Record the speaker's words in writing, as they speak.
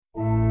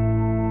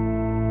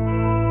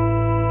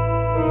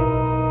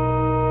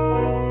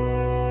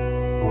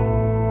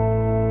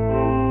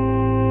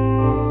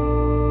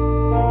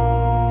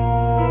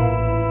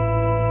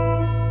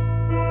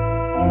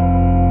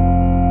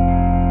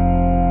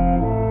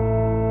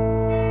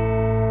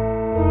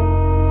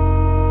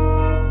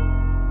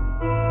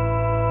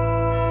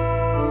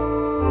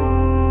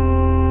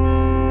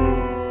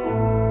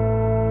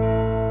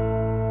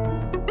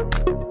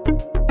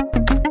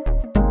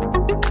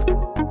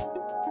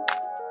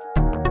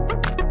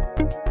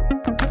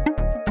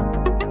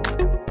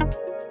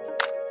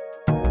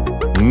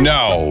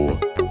Now,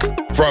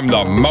 from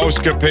the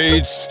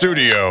Mousecapade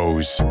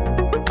Studios,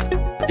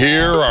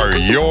 here are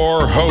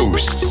your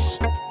hosts.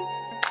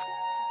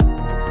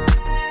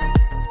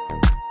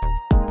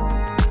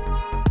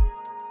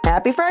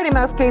 Happy Friday,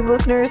 Mousecapade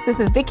listeners.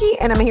 This is Vicki,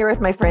 and I'm here with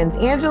my friends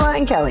Angela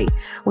and Kelly.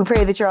 We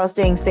pray that you're all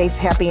staying safe,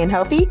 happy, and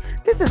healthy.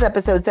 This is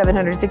episode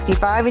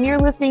 765, and you're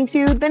listening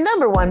to the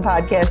number one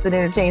podcast that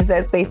entertains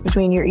that space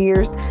between your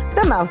ears,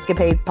 the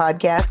Mousecapades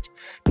podcast.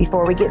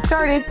 Before we get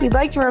started, we'd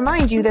like to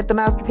remind you that the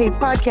Mousecapades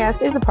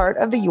podcast is a part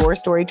of the Your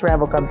Story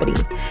Travel Company.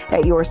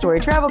 At Your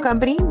Story Travel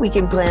Company, we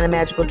can plan a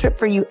magical trip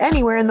for you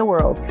anywhere in the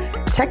world.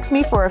 Text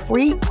me for a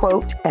free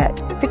quote at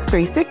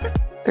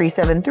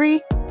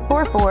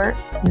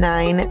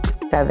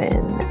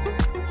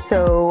 636-373-4497.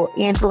 So,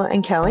 Angela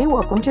and Kelly,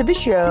 welcome to the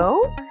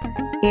show.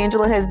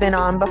 Angela has been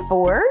on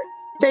before.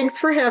 Thanks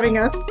for having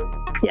us.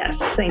 Yes,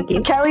 thank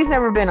you. Kelly's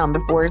never been on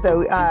before,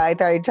 so I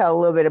thought I'd tell a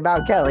little bit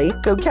about Kelly.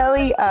 So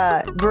Kelly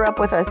grew up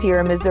with us here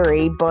in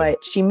Missouri, but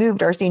she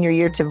moved our senior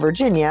year to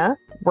Virginia,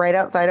 right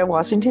outside of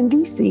Washington,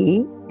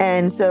 D.C.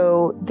 And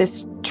so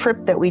this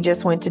trip that we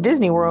just went to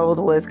Disney World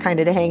was kind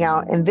of to hang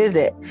out and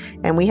visit.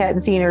 And we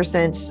hadn't seen her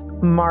since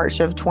March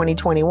of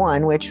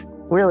 2021, which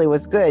really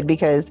was good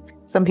because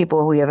some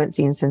people we haven't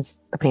seen since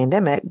the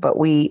pandemic, but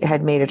we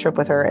had made a trip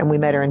with her and we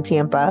met her in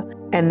Tampa.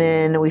 And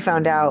then we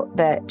found out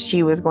that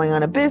she was going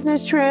on a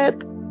business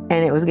trip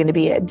and it was going to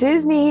be at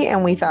Disney.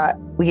 And we thought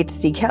we get to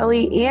see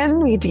Kelly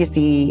and we get to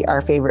see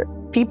our favorite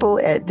people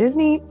at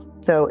Disney.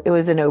 So it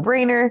was a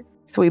no-brainer.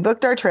 So we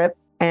booked our trip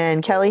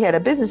and Kelly had a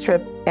business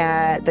trip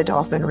at the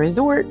Dolphin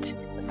Resort.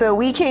 So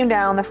we came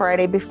down the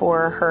Friday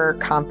before her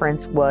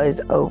conference was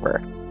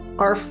over.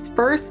 Our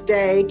first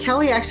day,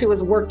 Kelly actually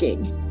was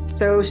working.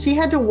 So she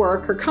had to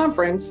work her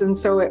conference. And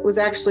so it was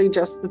actually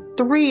just the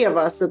three of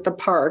us at the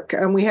park.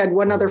 And we had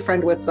one other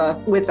friend with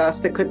us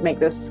that couldn't make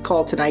this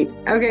call tonight.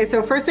 Okay,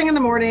 so first thing in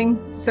the morning,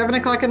 7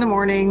 o'clock in the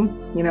morning,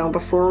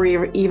 before we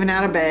were even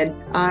out of bed,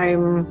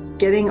 I'm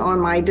getting on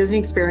my Disney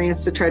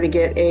Experience to try to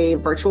get a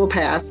virtual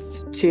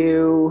pass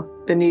to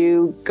the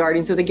new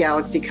Guardians of the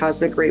Galaxy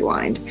Cosmic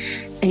Rewind.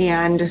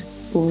 And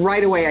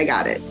right away I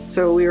got it.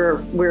 So we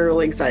were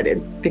really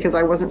excited because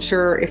I wasn't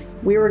sure if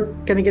we were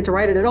going to get to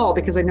ride it at all,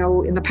 because I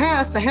know in the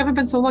past I haven't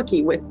been so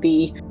lucky with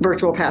the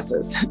virtual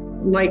passes,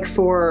 like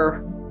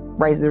for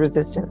Rise of the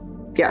Resistance.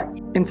 Yeah.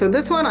 And so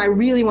this one I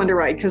really wanted to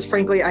ride because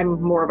frankly, I'm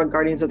more of a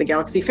Guardians of the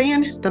Galaxy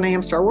fan than I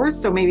am Star Wars.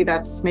 So maybe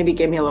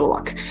gave me a little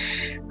luck.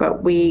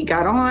 But we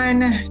got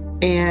on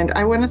and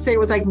I want to say it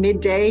was like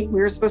midday.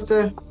 We were supposed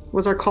to,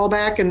 was our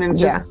callback, and then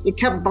it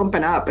kept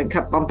bumping up.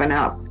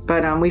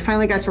 But we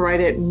finally got to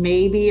ride it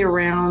maybe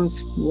around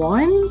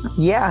 1.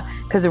 Yeah,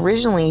 because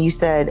originally you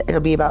said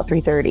it'll be about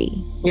 3:30.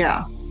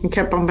 Yeah, it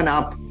kept bumping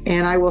up.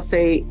 And I will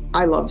say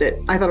I loved it.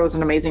 I thought it was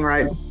an amazing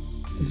ride.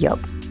 Yep.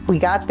 We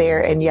got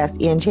there, and yes,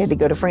 Angie had to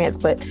go to France,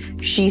 but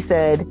she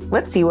said,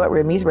 let's see what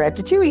Remy's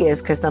Ratatouille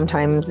is, because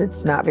sometimes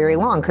it's not very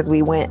long, because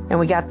we went and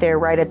we got there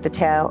right at the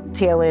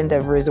tail end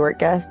of resort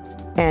guests,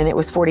 and it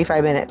was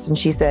 45 minutes. And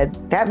she said,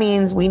 that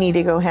means we need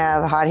to go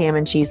have a hot ham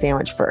and cheese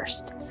sandwich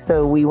first.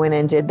 So we went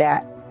and did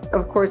that.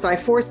 Of course, I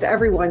forced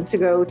everyone to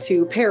go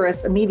to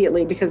Paris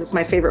immediately because it's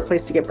my favorite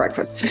place to get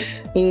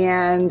breakfast.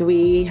 And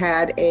I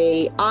had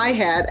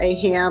a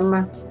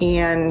ham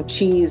and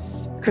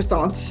cheese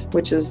croissant,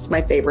 which is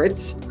my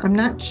favorite. I'm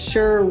not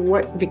sure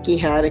what Vicki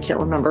had. I can't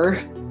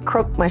remember.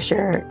 Croque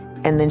monsieur.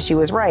 And then she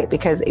was right,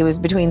 because it was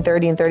between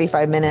 30 and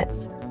 35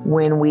 minutes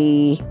when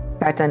we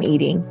got done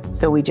eating.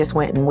 So we just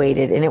went and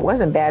waited, and it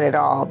wasn't bad at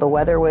all. The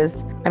weather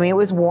was, it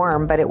was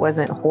warm, but it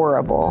wasn't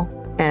horrible.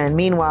 And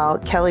meanwhile,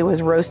 Kelly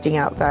was roasting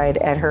outside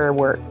at her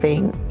work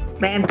thing.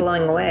 Man,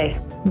 blowing away.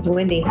 It was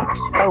windy.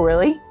 Oh,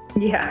 really?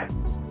 Yeah.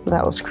 So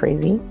that was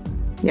crazy.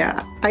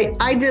 Yeah.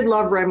 I did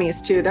love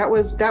Remy's too. That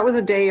was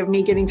a day of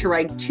me getting to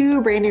ride 2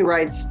 brand new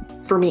rides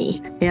for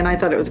me. And I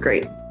thought it was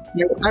great.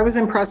 I was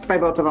impressed by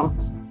both of them.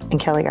 And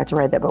Kelly got to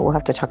ride that, but we'll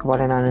have to talk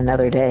about it on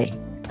another day.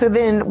 So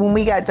then when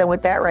we got done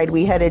with that ride,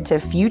 we headed to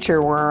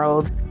Future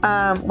World.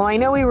 Well, I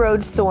know we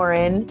rode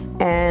Soarin',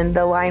 and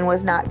the line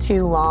was not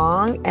too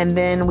long. And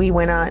then we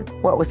went on,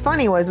 what was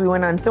funny was we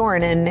went on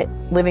Soarin', and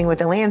Living with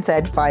the Land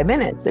said 5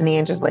 minutes. And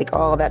Angela's like,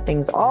 oh, that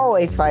thing's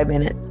always 5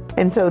 minutes.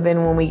 And so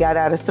then when we got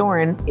out of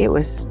Soarin', it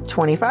was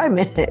 25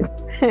 minutes.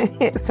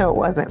 So it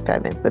wasn't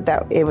 5 minutes, but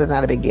it was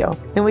not a big deal.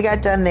 Then we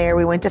got done there.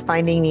 We went to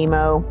Finding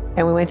Nemo,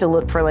 and we went to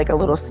look for like a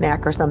little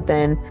snack or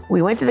something.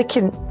 We went to the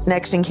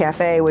Connection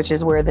Cafe, which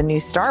is where the new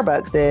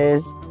Starbucks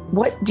is.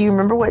 Do you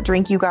remember what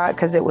drink you got?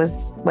 Because it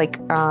was like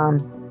a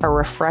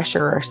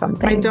refresher or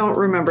something. I don't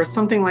remember.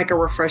 Something like a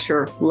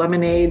refresher.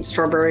 Lemonade,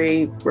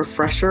 strawberry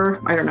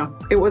refresher. I don't know.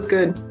 It was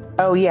good.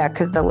 Oh, yeah,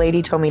 because the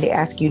lady told me to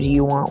ask you, do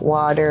you want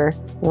water,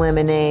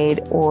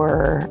 lemonade,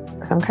 or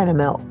some kind of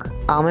milk?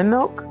 Almond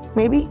milk,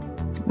 maybe?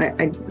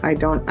 I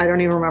don't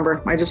even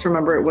remember. I just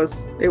remember it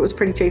was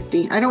pretty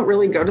tasty. I don't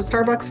really go to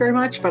Starbucks very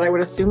much, but I would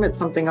assume it's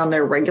something on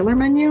their regular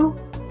menu.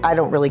 I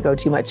don't really go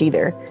too much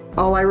either.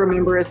 All I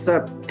remember is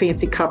the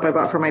fancy cup I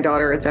bought for my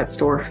daughter at that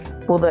store.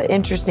 Well, the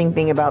interesting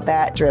thing about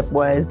that trip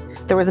was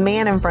there was a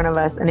man in front of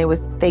us, and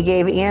they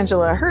gave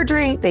Angela her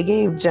drink, they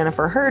gave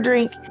Jennifer her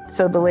drink.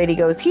 So the lady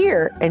goes,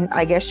 here, and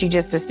I guess she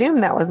just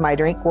assumed that was my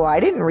drink. Well, I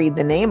didn't read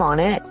the name on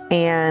it,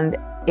 and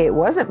it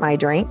wasn't my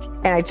drink.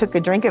 And I took a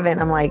drink of it,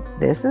 and I'm like,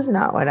 this is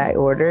not what I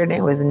ordered.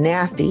 It was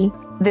nasty.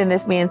 Then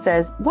this man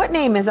says, what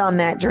name is on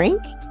that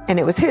drink? And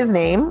it was his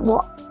name.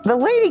 Well, the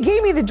lady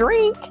gave me the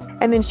drink.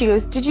 And then she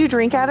goes, did you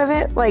drink out of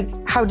it? Like,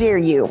 how dare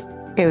you?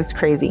 It was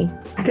crazy.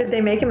 Did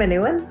they make him a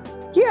new one?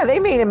 Yeah, they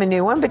made him a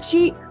new one, but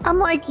I'm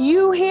like,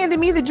 you handed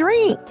me the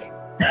drink.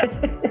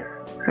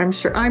 I'm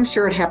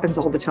sure it happens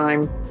all the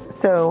time.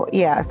 So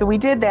yeah, so we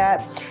did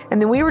that.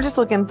 And then we were just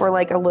looking for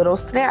like a little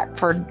snack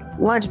for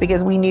lunch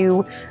because we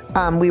knew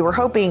we were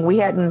hoping, we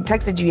hadn't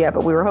texted you yet,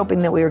 but we were hoping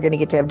that we were going to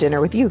get to have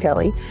dinner with you,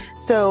 Kelly.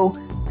 So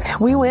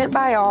we went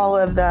by all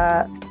of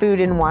the food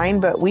and wine,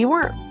 but we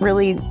weren't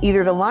really,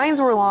 either the lines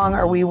were long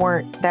or we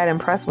weren't that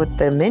impressed with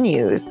the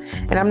menus.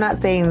 And I'm not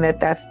saying that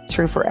that's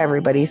true for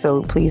everybody,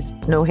 so please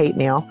no hate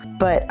mail.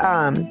 But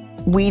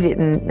we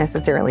didn't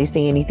necessarily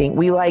see anything.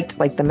 We liked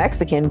like the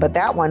Mexican, but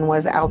that one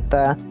was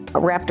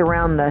wrapped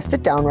around the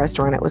sit-down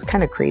restaurant. It was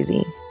kind of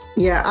crazy.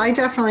 Yeah,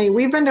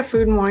 we've been to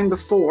Food and Wine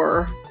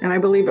before, and I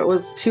believe it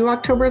was 2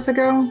 Octobers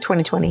ago.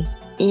 2020.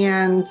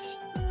 And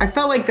I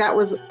felt like that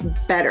was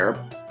better,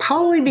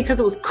 probably because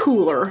it was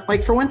cooler.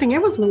 Like for one thing,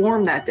 it was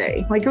warm that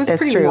day. Like it was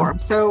pretty warm.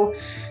 So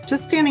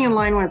just standing in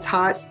line when it's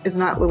hot is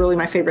not really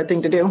my favorite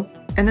thing to do.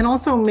 And then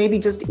also maybe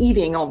just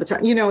eating all the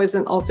time,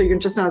 isn't also, you're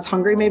just not as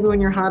hungry maybe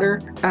when you're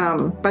hotter.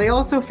 But I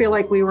also feel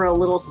like we were a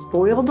little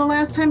spoiled the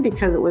last time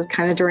because it was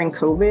kind of during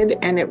COVID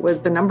and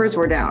the numbers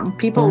were down.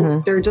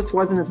 There just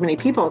wasn't as many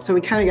people. So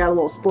we kind of got a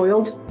little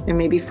spoiled and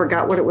maybe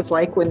forgot what it was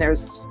like when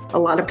there's a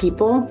lot of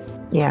people.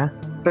 Yeah.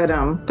 But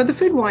the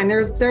Food and Wine,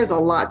 there's a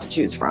lot to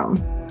choose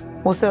from.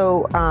 Well,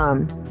 so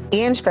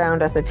Ange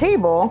found us a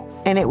table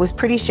and it was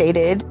pretty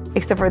shaded,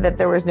 except for that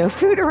there was no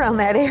food around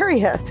that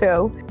area.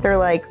 So they're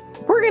like,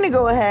 we're going to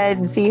go ahead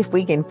and see if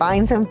we can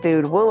find some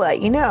food. We'll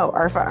let you know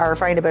or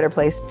find a better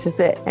place to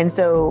sit. And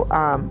so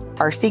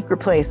our secret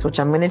place, which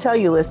I'm going to tell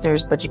you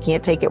listeners, but you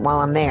can't take it while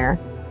I'm there,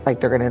 like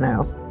they're going to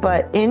know.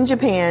 But in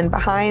Japan,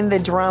 behind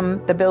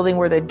the building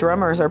where the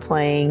drummers are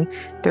playing,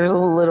 there's a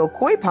little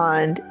koi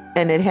pond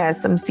and it has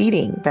some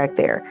seating back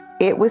there.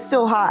 It was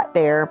still hot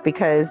there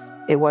because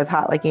it was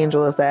hot, like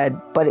Angela said,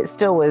 but it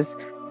still was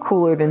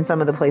cooler than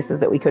some of the places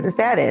that we could have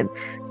sat in.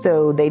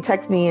 So they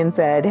texted me and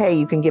said, hey,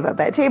 you can give up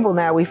that table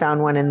now. We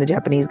found one in the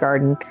Japanese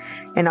garden.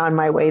 And on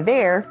my way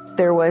there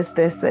was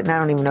this, and I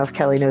don't even know if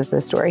Kelly knows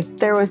this story.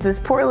 There was this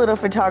poor little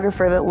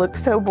photographer that looked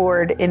so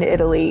bored in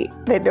Italy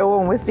that no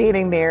one was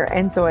standing there.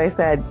 And so I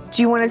said,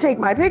 do you want to take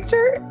my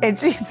picture? And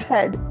she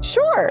said,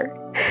 sure.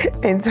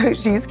 And so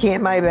she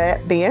scanned my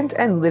band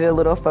and did a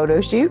little photo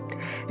shoot.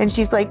 And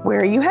she's like, where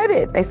are you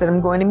headed? I said,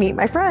 I'm going to meet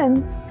my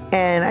friends.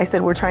 And I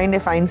said, we're trying to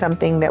find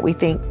something that we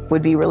think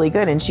would be really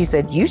good. And she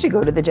said, you should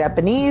go to the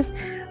Japanese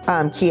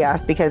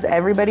kiosk because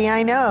everybody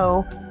I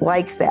know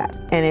likes that.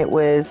 And it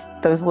was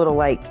those little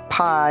like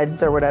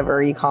pods or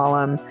whatever you call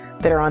them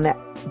that are on that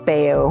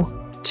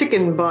bao.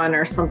 Chicken bun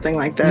or something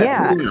like that.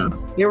 Yeah.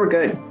 They were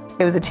good.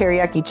 It was a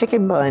teriyaki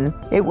chicken bun.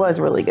 It was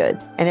really good.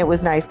 And it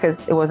was nice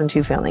because it wasn't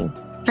too filling.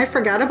 I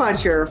forgot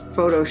about your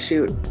photo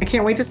shoot. I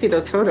can't wait to see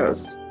those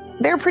photos.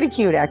 They're pretty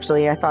cute,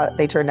 actually. I thought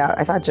they turned out.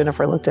 I thought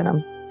Jennifer looked at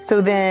them. So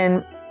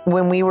then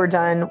when we were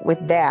done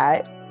with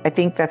that, I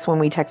think that's when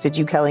we texted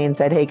you, Kelly, and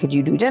said, hey, could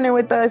you do dinner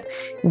with us?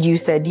 You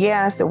said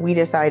yes. So we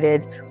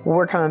decided, well,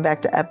 we're coming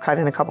back to Epcot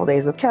in a couple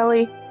days with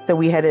Kelly. So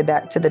we headed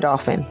back to the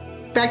Dolphin.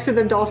 Back to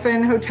the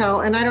Dolphin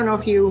Hotel. And I don't know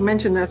if you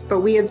mentioned this, but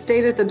we had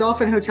stayed at the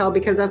Dolphin Hotel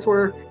because that's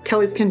where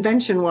Kelly's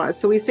convention was.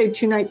 So we stayed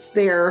 2 nights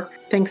there,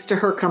 thanks to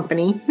her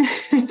company.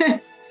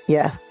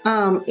 Yes.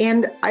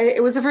 And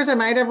it was the first time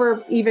I'd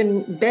ever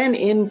even been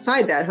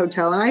inside that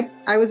hotel. And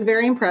I was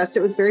very impressed.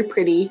 It was very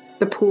pretty.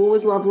 The pool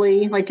was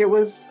lovely. I thought it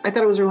was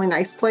a really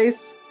nice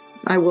place.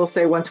 I will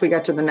say once we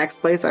got to the next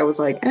place, I was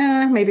like,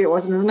 maybe it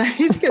wasn't as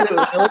nice because it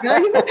was really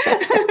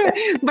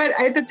nice. But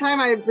at the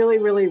time, I really,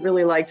 really,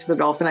 really liked the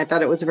Dolphin. I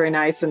thought it was very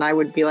nice. And I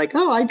would be like,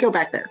 I'd go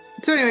back there.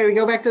 So anyway, we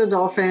go back to the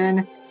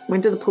Dolphin,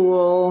 went to the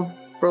pool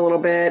for a little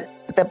bit.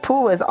 The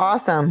pool was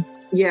awesome.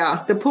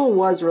 Yeah, the pool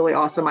was really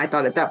awesome, I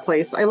thought, at that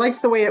place. I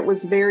liked the way it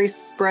was very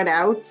spread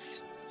out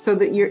so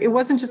that it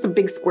wasn't just a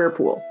big square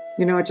pool.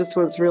 It just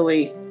was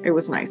it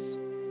was nice.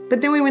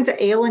 But then we went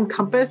to Ale and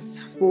Compass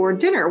for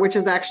dinner, which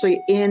is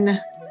actually in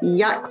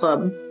Yacht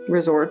Club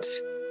Resort.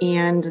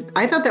 And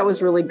I thought that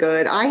was really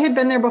good. I had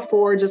been there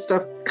before, just a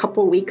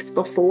couple weeks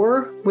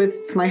before with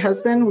my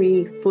husband.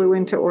 We flew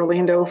into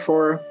Orlando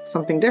for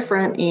something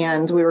different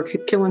and we were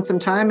killing some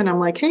time. And I'm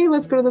like, hey,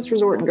 let's go to this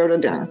resort and go to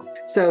dinner.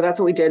 So that's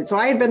what we did. So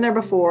I had been there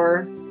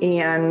before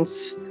and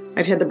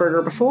I'd had the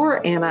burger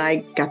before and I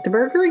got the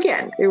burger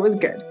again. It was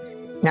good.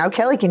 Now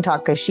Kelly can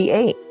talk because she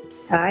ate.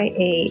 I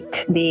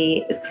ate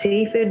the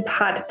seafood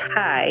pot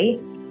pie,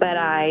 but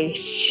I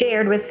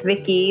shared with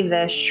Vicky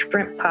the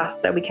shrimp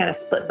pasta. We kind of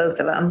split both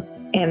of them.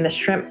 and the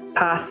shrimp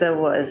pasta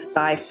was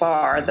by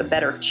far the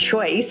better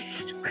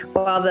choice.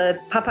 While the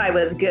Popeye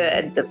was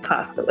good, the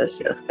pasta was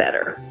just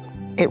better.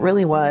 It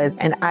really was.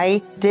 And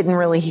I didn't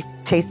really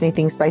taste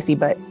anything spicy,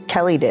 but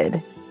Kelly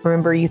did.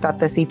 Remember, you thought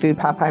the seafood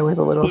Popeye was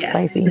a little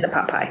spicy? The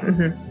Popeye.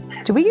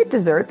 Mm-hmm. Did we get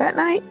dessert that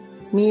night?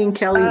 Me and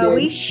Kelly did.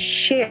 We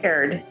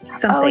shared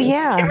something. Oh,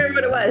 yeah. I can't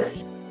remember what it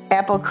was.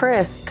 Apple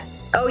crisp.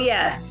 Oh,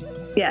 yes.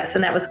 Yes,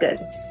 and that was good.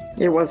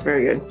 It was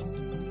very good.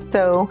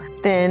 So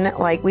then,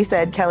 like we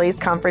said, Kelly's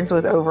conference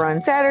was over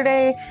on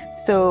Saturday.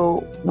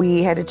 So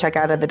we had to check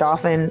out of the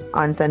Dolphin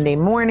on Sunday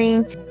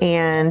morning,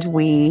 and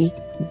we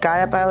got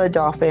up out of the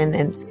Dolphin.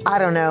 And I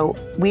don't know,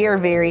 we are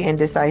very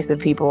indecisive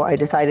people. I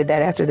decided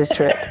that after this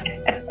trip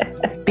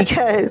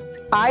because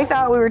I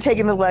thought we were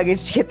taking the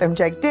luggage to get them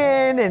checked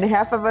in, and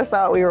half of us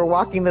thought we were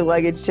walking the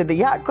luggage to the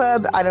yacht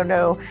club. I don't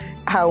know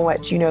how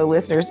much you know,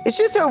 listeners. It's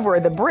just over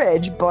the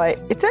bridge, but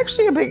it's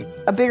actually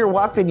a bigger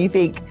walk than you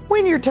think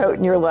when you're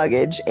toting your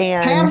luggage.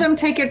 And have them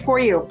take it for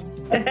you.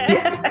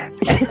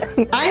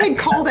 I had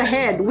called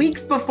ahead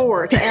weeks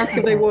before to ask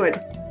if they would,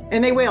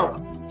 and they will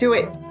do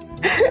it.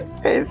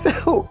 And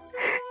so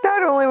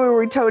not only were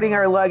we toting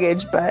our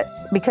luggage, but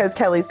because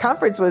Kelly's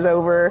conference was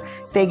over,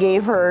 they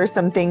gave her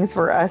some things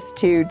for us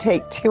to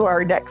take to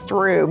our next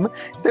room.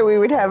 So we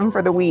would have them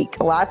for the week.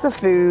 Lots of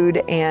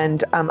food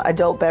and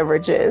adult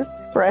beverages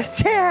for us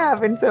to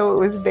have. And so it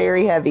was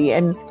very heavy.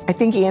 And I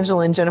think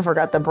Angela and Jennifer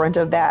got the brunt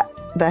of that,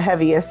 the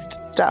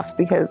heaviest stuff,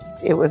 because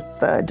it was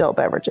the adult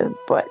beverages.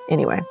 But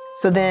anyway,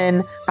 so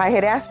then I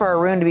had asked for our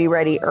room to be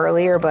ready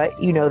earlier,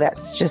 but you know,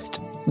 that's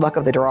just luck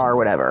of the draw or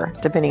whatever,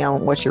 depending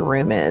on what your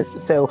room is.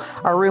 So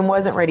our room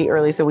wasn't ready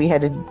early, so we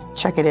had to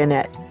check it in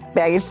at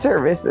baggage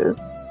services.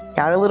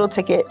 Got a little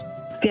ticket.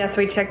 Yes,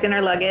 we checked in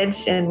our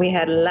luggage and we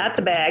had lots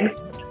of bags.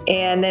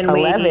 And then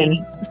 11.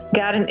 We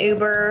got an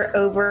Uber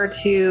over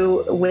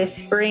to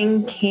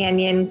Whispering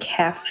Canyon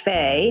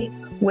Cafe,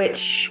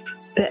 which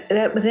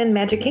that was in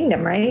Magic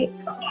Kingdom, right?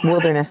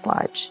 Wilderness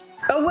Lodge.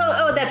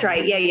 Oh, that's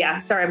right.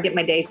 Yeah. Sorry, I'm getting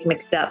my days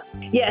mixed up.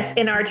 Yes,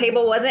 and our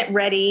table wasn't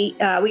ready.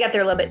 We got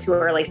there a little bit too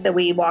early, so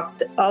we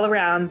walked all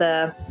around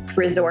the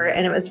resort,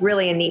 and it was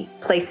really a neat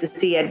place to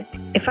see it.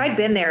 If I'd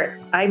been there,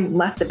 I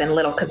must have been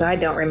little because I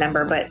don't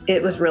remember, but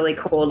it was really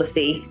cool to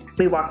see.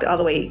 We walked all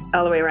the way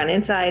around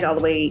inside, all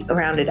the way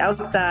around it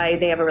outside.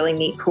 They have a really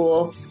neat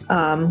pool.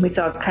 We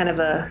saw kind of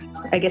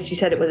I guess you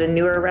said it was a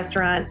newer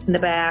restaurant in the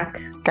back.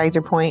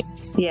 Geyser Point.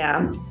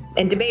 Yeah.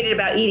 And debated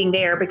about eating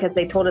there because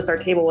they told us our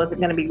table wasn't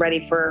going to be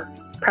ready for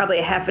probably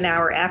a half an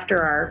hour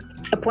after our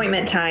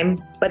appointment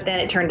time. But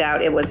then it turned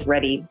out it was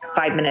ready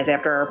 5 minutes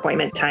after our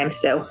appointment time.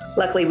 So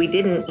luckily we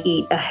didn't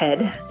eat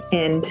ahead,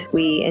 and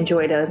we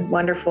enjoyed a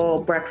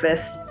wonderful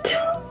breakfast,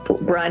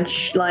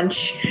 brunch,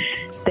 lunch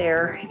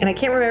there. And I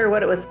can't remember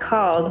what it was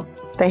called.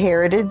 The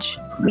Heritage.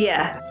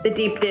 Yeah, the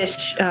deep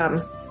dish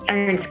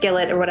iron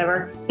skillet or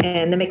whatever.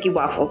 And the Mickey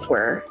waffles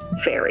were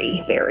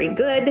very, very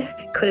good.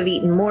 Could have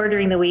eaten more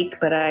during the week,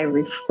 but I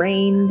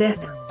refrained.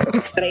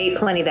 But I ate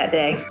plenty that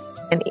day.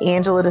 And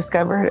Angela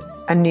discovered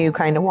a new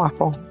kind of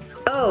waffle.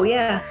 Oh,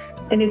 yes.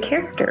 A new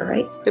character,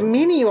 right? The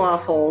mini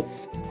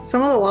waffles.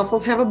 Some of the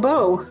waffles have a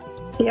bow.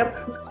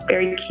 Yep.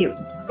 Very cute.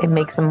 It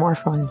makes them more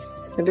fun.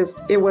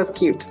 It was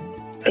cute.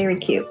 Very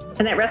cute.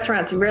 And that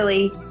restaurant's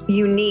really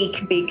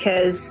unique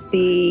because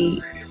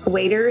the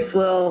waiters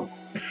will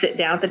sit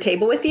down at the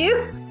table with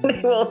you.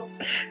 They will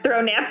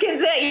throw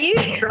napkins at you,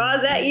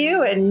 straws at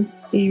you, and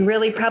you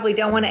really probably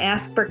don't want to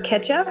ask for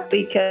ketchup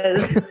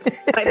because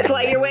it might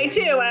fly your way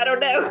too. I don't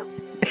know.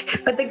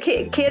 But the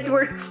kids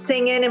were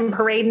singing and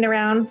parading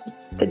around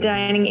the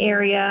dining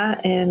area,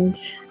 and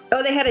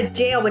they had a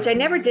jail, which I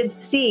never did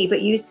see,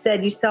 but you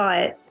said you saw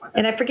it.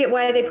 And I forget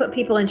why they put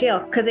people in jail.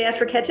 Because they asked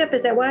for ketchup?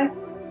 Is that why?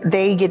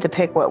 They get to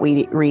pick what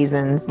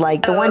reasons.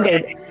 Like the one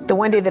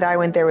day that I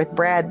went there with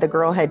Brad, the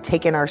girl had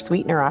taken our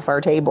sweetener off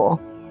our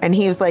table, and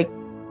he was like,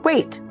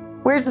 "Wait,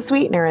 where's the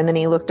sweetener?" And then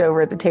he looked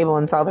over at the table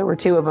and saw there were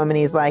two of them, and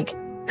he's like,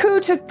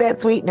 "Who took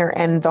that sweetener?"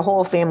 And the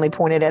whole family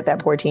pointed at that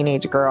poor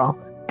teenage girl.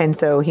 And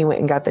so he went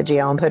and got the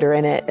jail and put her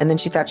in it. And then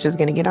she thought she was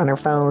going to get on her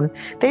phone.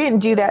 They didn't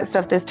do that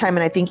stuff this time.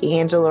 And I think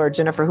Angela or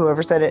Jennifer,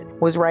 whoever said it,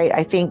 was right.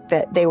 I think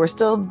that they were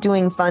still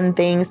doing fun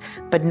things,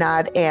 but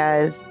not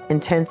as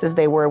intense as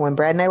they were when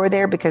Brad and I were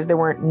there because there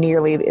weren't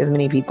nearly as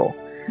many people.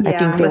 Yeah, I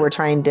think they were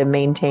trying to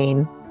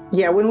maintain.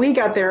 Yeah, when we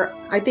got there,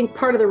 I think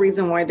part of the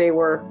reason why they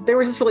were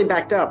just really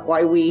backed up,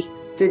 why we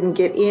didn't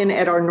get in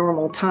at our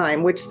normal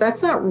time, which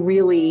that's not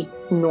really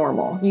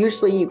normal.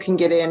 Usually you can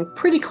get in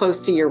pretty close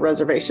to your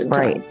reservation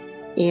time. Right.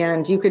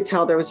 And you could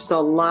tell there was just a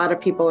lot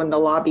of people in the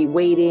lobby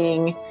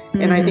waiting.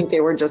 Mm-hmm. And I think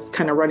they were just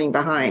kind of running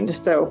behind.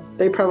 So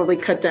they probably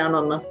cut down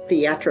on the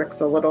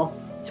theatrics a little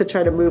to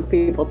try to move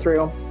people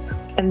through.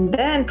 And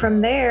then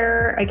from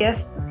there, I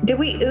guess, did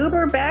we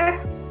Uber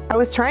back? I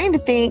was trying to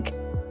think,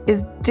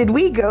 did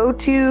we go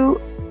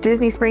to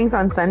Disney Springs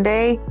on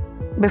Sunday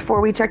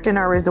before we checked in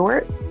our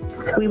resort?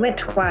 We went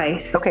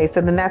twice. Okay, so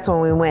then that's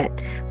when we went.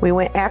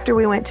 After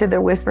we went to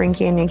the Whispering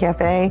Canyon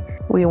Cafe,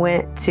 we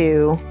went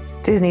to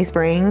Disney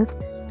Springs,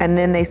 and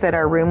then they said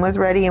our room was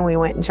ready and we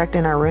went and checked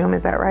in our room.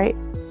 Is that right?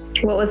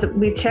 What was it?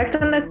 We checked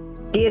on the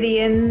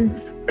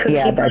Gideon's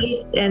cookie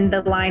place, and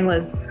the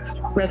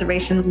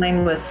reservation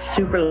line was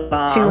super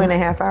long.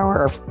 2.5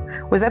 hour.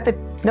 Was that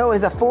no, it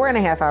was a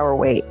 4.5 hour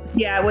wait.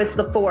 Yeah, it was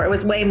the 4. It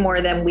was way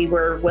more than we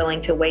were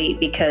willing to wait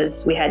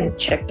because we hadn't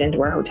checked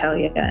into our hotel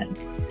yet.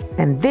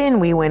 And then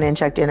we went and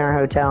checked in our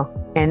hotel,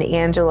 and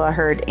Angela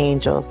heard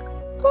angels.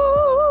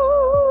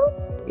 Oh.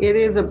 It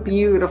is a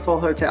beautiful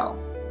hotel.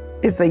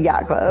 It's the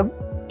yacht club.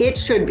 It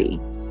should be.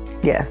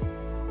 Yes.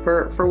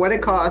 For what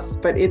it costs,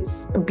 but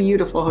it's a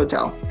beautiful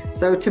hotel.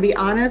 So to be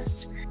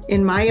honest,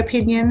 in my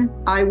opinion,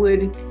 I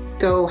would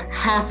go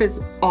half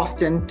as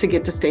often to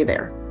get to stay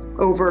there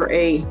over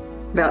a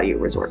value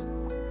resort.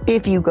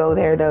 If you go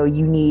there, though,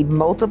 you need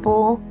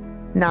multiple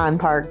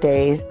non-park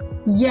days.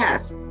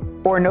 Yes.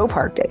 Or no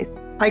park days.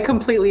 I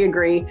completely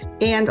agree.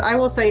 And I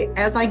will say,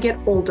 as I get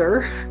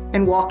older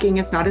and walking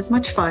is not as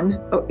much fun,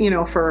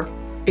 for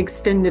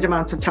extended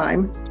amounts of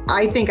time,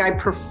 I think I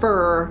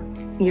prefer,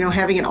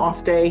 having an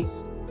off day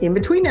in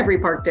between every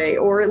park day,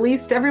 or at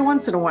least every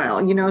once in a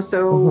while,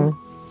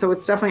 So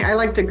it's definitely, I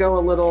like to go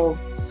a little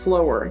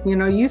slower.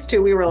 Used to,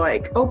 we were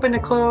like open to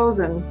close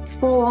and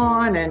full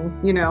on,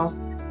 and,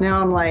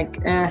 now I'm like,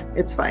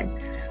 it's fine.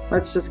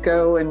 Let's just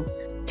go and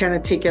kind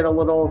of take it a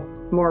little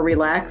more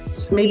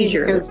relaxed. Maybe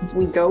because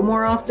we go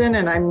more often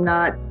and I'm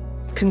not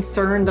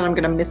concerned that I'm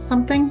going to miss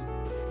something.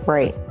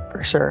 Right,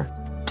 for sure.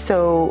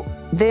 So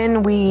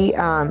then we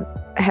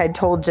had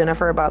told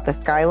Jennifer about the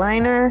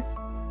Skyliner,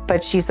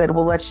 but she said,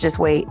 well, let's just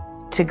wait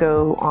to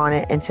go on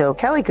it until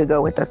Kelly could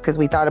go with us, because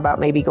we thought about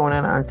maybe going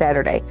on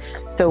Saturday.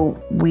 So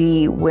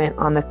we went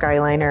on the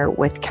Skyliner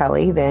with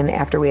Kelly then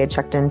after we had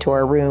checked into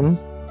our room,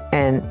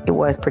 and it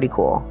was pretty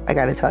cool. I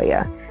got to tell you,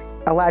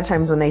 a lot of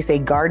times when they say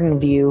garden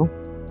view,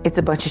 it's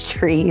a bunch of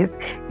trees.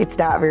 It's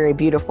not very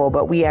beautiful,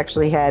 but we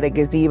actually had a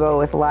gazebo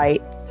with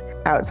lights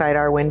outside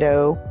our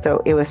window.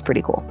 So it was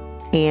pretty cool.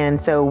 And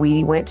so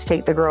we went to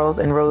take the girls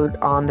and rode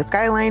on the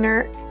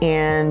Skyliner,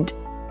 and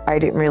I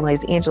didn't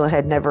realize Angela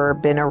had never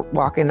been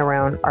walking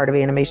around Art of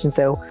Animation.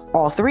 So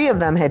all 3 of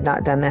them had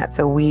not done that.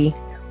 So we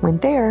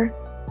went there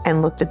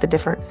and looked at the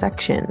different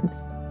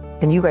sections.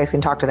 And you guys can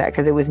talk to that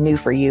because it was new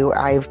for you.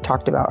 I've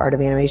talked about Art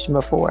of Animation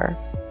before.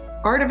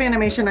 Art of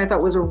Animation, I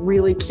thought, was a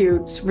really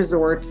cute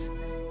resort.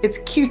 It's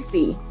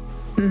cutesy.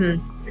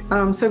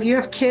 Mm-hmm. So if you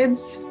have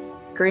kids,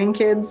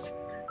 grandkids,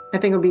 I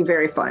think it would be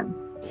very fun.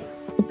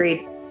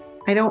 Agreed.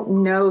 I don't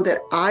know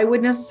that I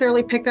would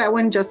necessarily pick that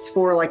one just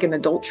for like an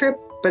adult trip,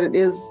 but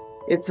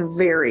it's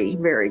very,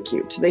 very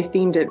cute. They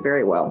themed it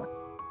very well.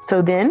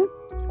 So then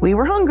we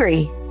were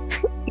hungry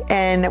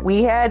and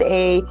we had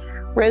a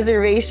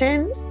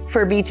reservation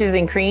for Beaches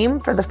and Cream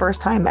for the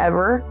first time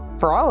ever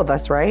for all of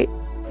us, right?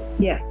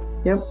 Yes.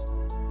 Yep.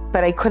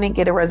 But I couldn't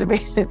get a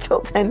reservation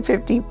until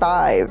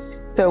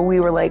 10:55. So we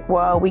were like,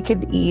 well, we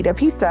could eat a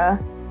pizza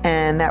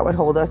and that would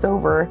hold us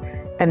over.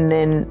 And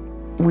then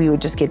we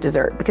would just get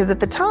dessert, because at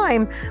the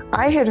time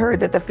I had heard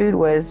that the food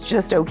was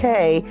just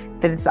okay,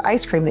 that it's the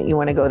ice cream that you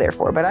want to go there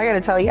for. But I got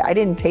to tell you, I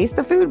didn't taste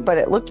the food, but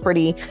it looked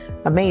pretty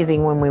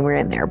amazing when we were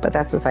in there. But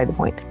that's beside the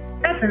point.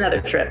 That's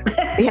another trip.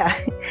 Yeah.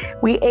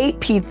 We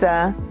ate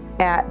pizza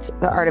at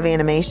the Art of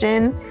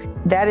Animation.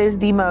 That is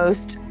the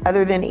most,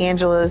 other than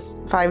Angela's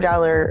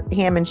 $5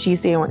 ham and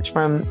cheese sandwich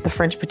from the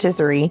French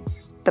Patisserie,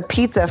 the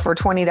pizza for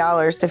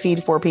 $20 to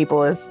feed 4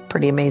 people is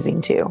pretty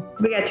amazing too.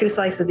 We got 2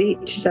 slices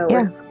each, so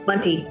it was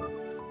plenty.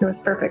 It was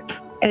perfect.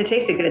 And it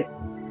tasted good.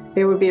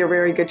 It would be a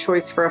very good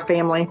choice for a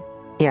family.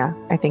 Yeah,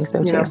 I think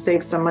so too.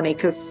 Save some money,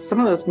 because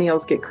some of those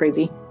meals get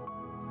crazy.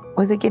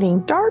 Was it getting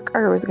dark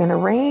or was it going to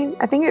rain?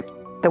 I think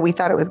that we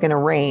thought it was going to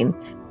rain.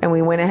 And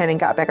we went ahead and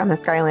got back on the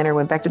Skyliner,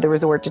 went back to the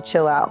resort to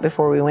chill out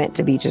before we went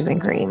to Beaches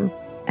and Cream.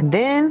 And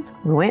then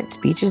we went to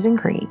Beaches and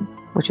Cream,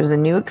 which was a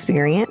new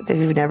experience. If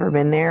you've never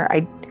been there,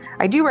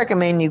 I do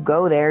recommend you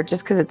go there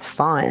just because it's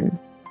fun.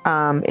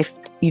 If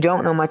you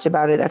don't know much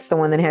about it, that's the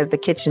one that has the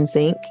kitchen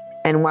sink.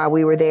 And while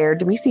we were there,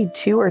 did we see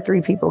 2 or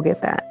 3 people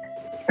get that?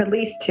 At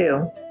least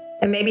 2.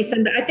 And maybe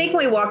I think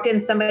when we walked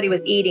in, somebody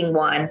was eating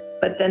one,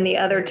 but then the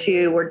other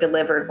 2 were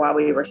delivered while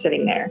we were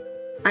sitting there.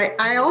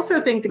 I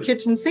also think the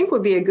kitchen sink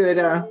would be a good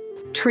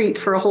treat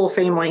for a whole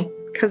family.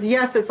 Because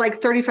yes, it's like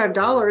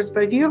 $35,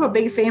 but if you have a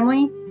big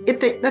family,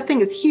 that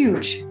thing is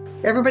huge.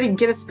 Everybody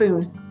get a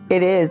spoon.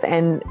 It is.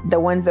 And the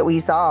ones that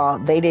we saw,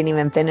 they didn't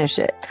even finish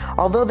it.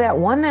 Although that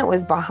one that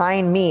was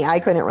behind me, I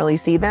couldn't really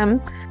see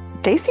them.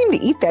 They seem to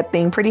eat that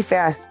thing pretty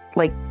fast.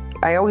 Like,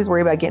 I always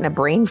worry about getting a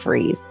brain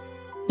freeze.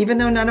 Even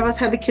though none of us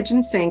had the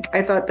kitchen sink,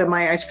 I thought that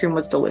my ice cream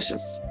was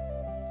delicious.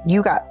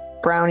 You got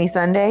brownie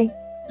sundae?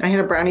 I had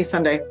a brownie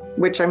sundae,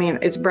 which, I mean,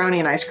 it's brownie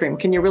and ice cream.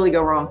 Can you really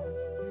go wrong?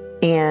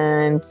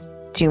 And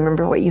do you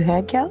remember what you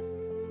had, Kel?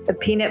 The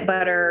peanut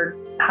butter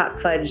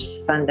hot fudge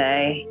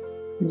sundae.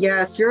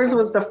 Yes, yours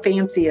was the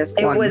fanciest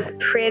one. It was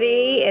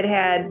pretty. It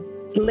had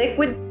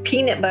liquid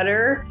peanut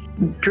butter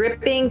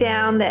dripping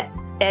down the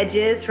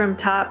edges from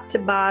top to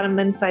bottom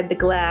inside the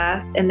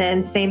glass. And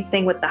then same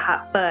thing with the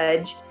hot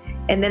fudge.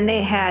 And then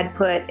they had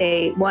put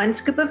one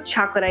scoop of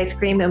chocolate ice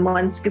cream and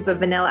 1 scoop of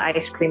vanilla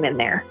ice cream in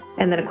there.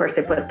 And then, of course,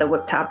 they put the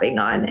whipped topping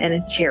on and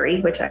a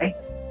cherry, which I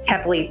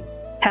happily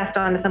passed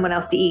on to someone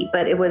else to eat.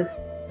 But it was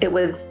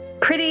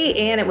pretty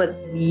and it was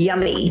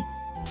yummy.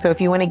 So if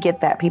you want to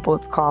get that, people,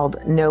 it's called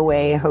No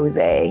Way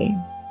Jose.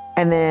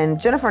 And then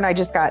Jennifer and I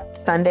just got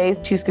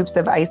sundaes, 2 scoops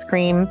of ice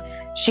cream.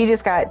 She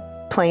just got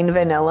plain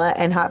vanilla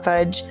and hot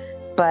fudge,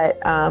 but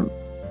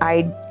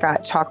I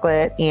got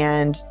chocolate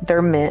and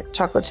their mint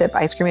chocolate chip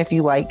ice cream. If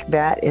you like,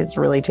 that is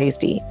really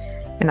tasty.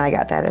 And I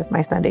got that as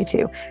my sundae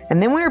too.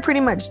 And then we were pretty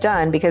much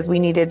done because we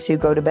needed to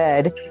go to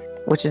bed,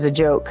 which is a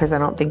joke because I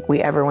don't think we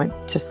ever went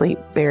to sleep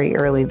very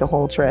early the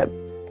whole trip.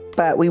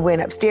 But we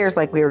went upstairs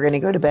like we were going to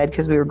go to bed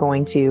because we were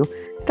going to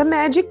the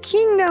Magic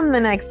Kingdom the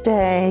next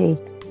day.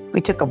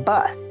 We took a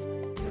bus.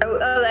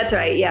 Oh, that's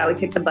right. Yeah, we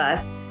took the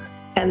bus.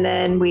 And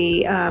then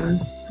we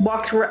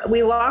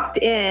walked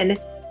in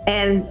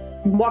and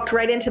walked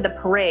right into the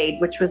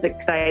parade, which was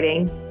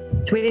exciting.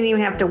 So we didn't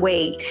even have to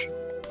wait.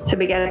 So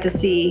we got to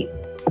see,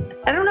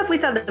 I don't know if we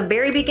saw the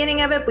very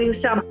beginning of it, but we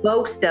saw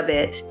most of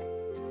it.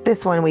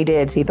 This one we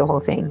did see the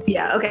whole thing.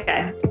 Yeah,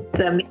 okay.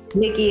 The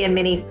Mickey and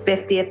Minnie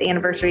 50th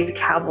anniversary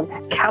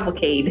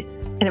cavalcade.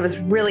 And it was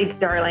really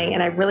darling.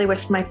 And I really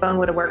wish my phone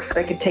would have worked so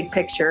I could take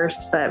pictures,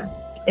 but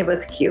it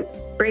was cute.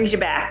 Brings you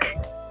back.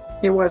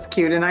 It was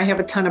cute. And I have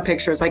a ton of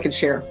pictures I could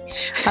share.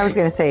 I was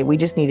going to say, we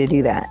just need to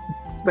do that.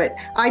 But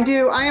I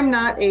am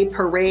not a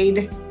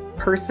parade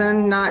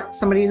person, not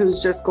somebody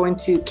who's just going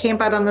to camp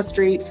out on the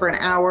street for an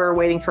hour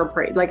waiting for a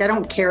parade. Like, I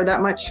don't care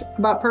that much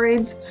about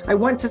parades. I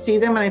want to see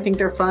them and I think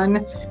they're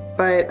fun,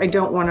 but I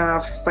don't want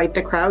to fight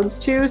the crowds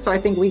too. So I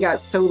think we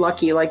got so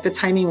lucky. Like, the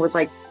timing was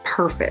like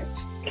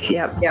perfect.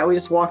 Yep. Yeah, we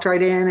just walked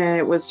right in and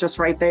it was just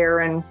right there.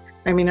 And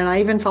I mean, and I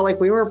even felt like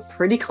we were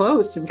pretty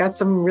close and got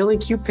some really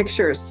cute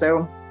pictures.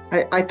 So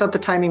I thought the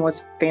timing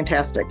was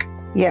fantastic.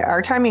 Yeah,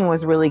 our timing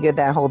was really good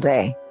that whole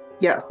day.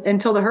 Yeah,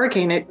 until the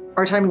hurricane,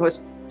 our timing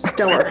was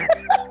stellar.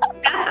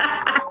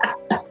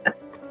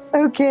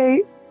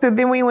 Okay, so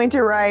then we went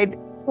to ride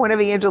one of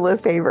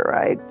Angela's favorite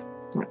rides.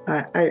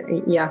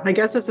 I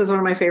guess this is one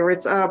of my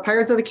favorites.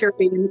 Pirates of the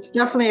Caribbean. It's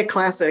definitely a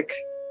classic.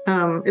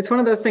 It's one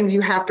of those things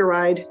you have to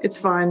ride. It's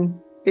fun.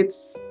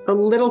 It's a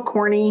little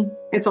corny.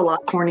 It's a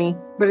lot corny,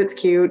 but it's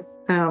cute.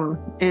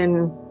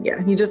 And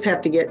yeah, you just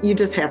have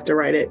to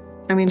ride it.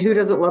 I mean, who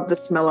doesn't love the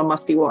smell of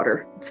musty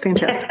water? It's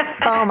fantastic.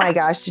 Oh my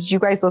gosh. Did you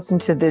guys listen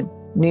to the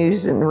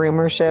news and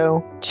rumor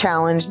show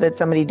challenge that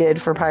somebody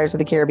did for Pirates of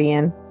the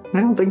Caribbean?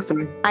 I don't think so.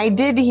 I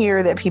did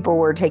hear that people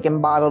were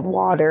taking bottled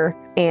water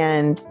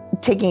and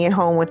taking it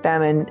home with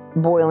them and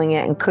boiling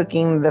it and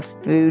cooking the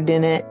food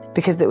in it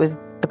because it was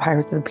the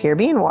Pirates of the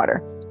Caribbean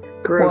water.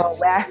 Gross.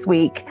 Well, last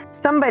week,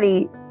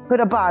 somebody put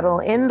a bottle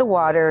in the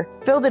water,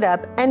 filled it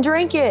up, and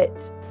drank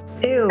it.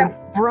 Ew.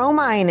 Got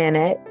bromine in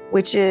it,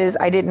 which is,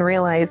 I didn't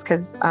realize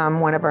because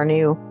one of our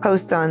new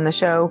hosts on the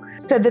show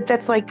said that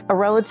that's like a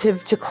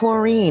relative to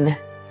chlorine.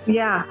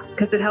 Yeah,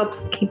 because it helps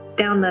keep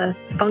down the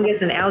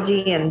fungus and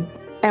algae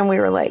And we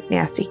were like,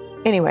 nasty.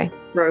 Anyway.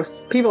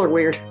 Gross. People are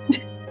weird.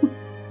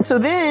 So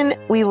then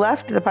we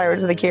left the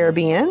Pirates of the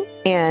Caribbean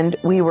and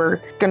we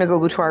were going to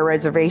go to our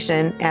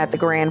reservation at the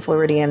Grand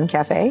Floridian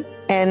Cafe.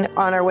 And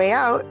on our way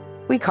out,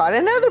 we caught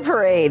another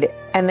parade.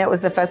 And that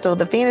was the Festival of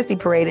the Fantasy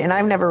Parade. And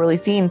I've never really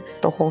seen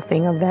the whole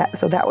thing of that.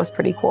 So that was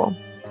pretty cool.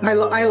 I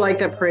like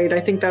that parade.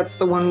 I think that's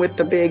the one with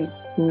the big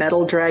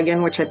metal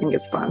dragon, which I think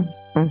is fun.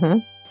 Mm-hmm.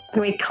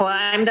 we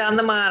climbed on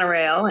the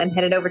monorail and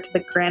headed over to the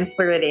Grand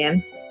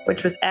Floridian,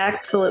 which was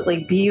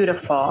absolutely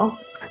beautiful.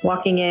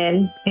 Walking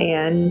in,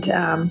 and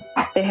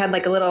they had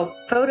like a little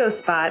photo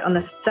spot on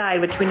the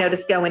side, which we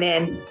noticed going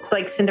in. It's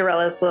like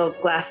Cinderella's little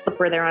glass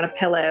slipper there on a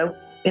pillow.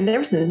 And there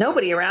was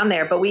nobody around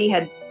there, but we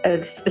had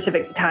a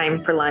specific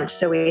time for lunch.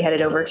 So we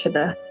headed over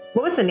to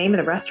what was the name of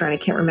the restaurant? I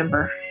can't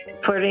remember.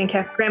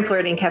 Grand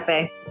Floridian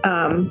Cafe,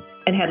 and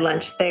had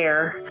lunch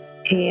there.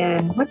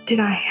 And what did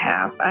I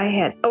have? I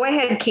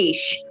had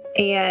quiche,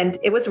 and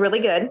it was really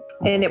good.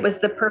 And it was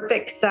the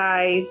perfect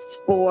size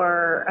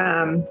for,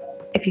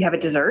 if you have a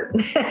dessert.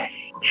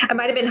 I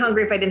might have been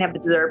hungry if I didn't have the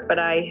dessert, but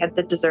I had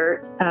the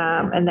dessert.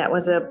 And that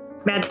was a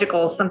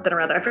magical something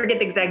or other. I forget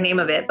the exact name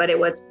of it, but it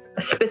was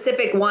a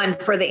specific one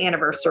for the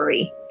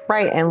anniversary.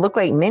 Right. And looked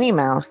like Minnie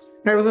Mouse.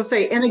 I was going to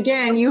say, and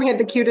again, you had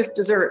the cutest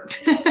dessert.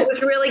 It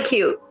was really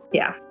cute.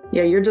 Yeah.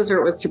 Yeah, your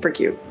dessert was super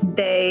cute.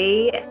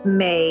 They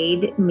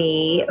made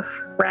me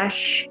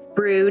fresh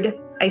brewed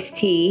iced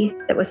tea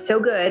that was so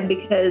good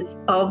because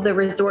all of the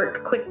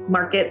resort quick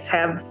markets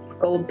have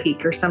Gold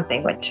Peak or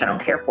something, which I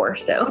don't care for.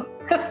 So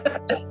that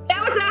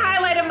was the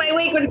highlight of my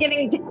week, was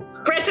getting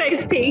fresh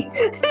iced tea.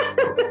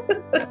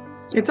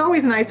 It's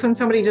always nice when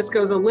somebody just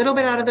goes a little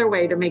bit out of their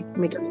way to make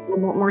it a little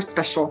more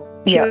special.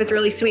 She was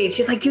really sweet.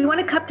 She's like, "Do you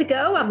want a cup to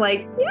go?" I'm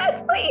like,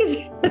 "Yes,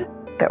 please."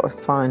 That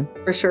was fun.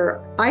 For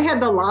sure. I had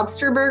the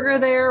lobster burger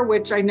there,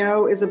 which I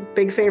know is a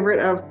big favorite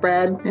of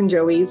Brad and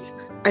Joey's.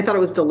 I thought it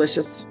was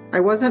delicious. I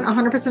wasn't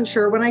 100%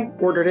 sure when I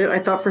ordered it. I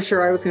thought for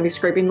sure I was going to be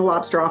scraping the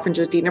lobster off and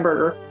just eating a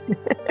burger.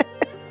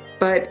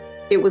 But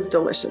It was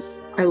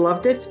delicious. I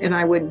loved it, and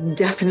I would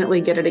definitely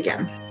get it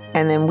again.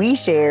 And then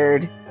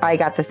I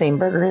got the same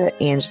burger that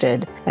Ange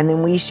did. And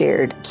then we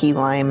shared key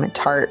lime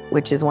tart,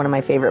 which is one of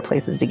my favorite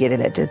places to get it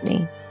at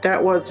Disney.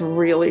 That was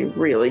really,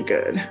 really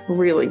good.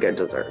 Really good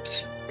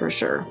dessert, for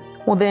sure.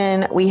 Well,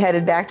 then we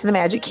headed back to the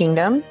Magic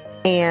Kingdom,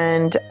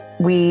 and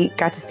we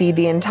got to see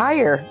the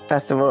entire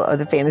Festival of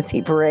the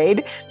Fantasy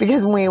Parade,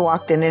 because when we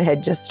walked in, it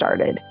had just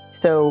started.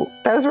 So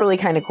that was really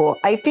kind of cool.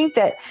 I think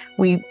that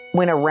we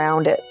went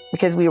around it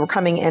because we were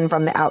coming in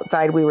from the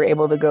outside. We were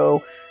able to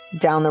go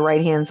down the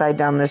right-hand side,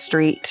 down the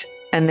street.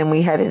 And then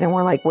we headed and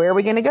we're like, where are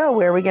we going to go?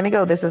 Where are we going to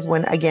go? This is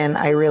when, again,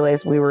 I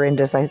realized we were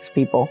indecisive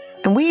people.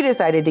 And we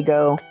decided to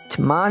go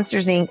to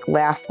Monsters, Inc.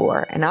 Laugh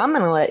Floor. And I'm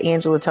going to let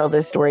Angela tell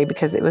this story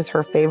because it was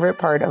her favorite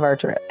part of our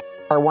trip,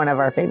 or one of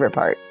our favorite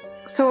parts.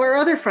 So our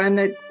other friend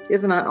that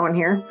is not on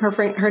here,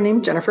 her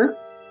name Jennifer,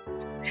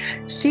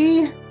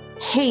 she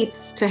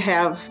hates to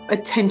have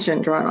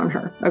attention drawn on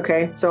her.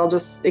 Okay, so I'll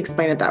just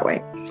explain it that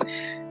way.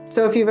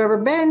 So if you've ever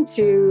been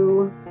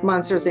to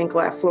Monsters, Inc.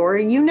 Laugh Floor,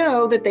 you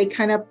know that they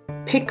kind of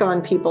pick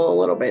on people a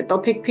little bit. They'll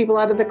pick people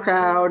out of the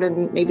crowd,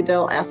 and maybe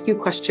they'll ask you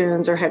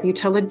questions or have you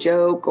tell a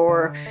joke,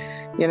 or,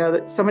 you know,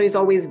 that somebody's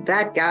always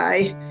that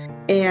guy.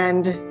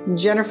 And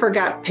Jennifer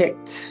got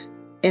picked,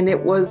 and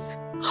it was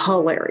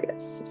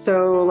hilarious.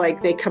 So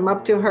like they come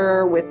up to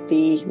her with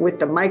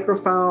the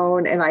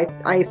microphone, and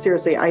I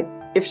seriously,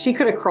 if she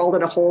could have crawled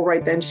in a hole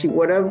right then, she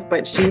would have,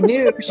 but she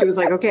knew. She was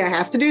like, okay, I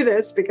have to do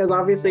this, because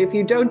obviously if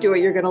you don't do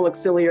it, you're going to look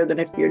sillier than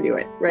if you do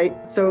it, right?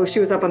 So she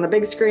was up on the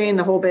big screen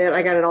the whole bit.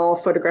 I got it all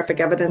photographic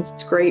evidence.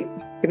 It's great.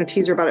 I'm going to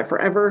tease her about it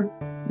forever.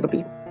 It'll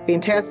be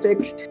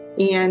fantastic.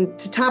 And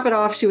to top it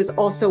off, she was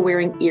also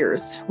wearing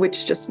ears,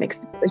 which just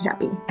makes me really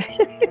happy.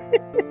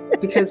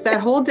 Because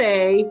that whole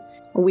day,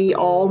 we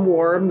all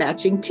wore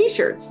matching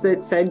t-shirts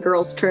that said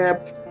Girls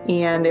Trip.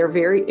 And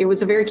it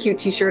was a very cute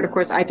t-shirt. Of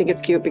course, I think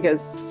it's cute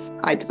because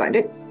I designed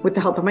it with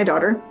the help of my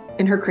daughter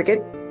and her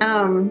Cricut.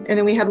 And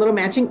then we had little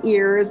matching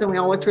ears, and we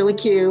all looked really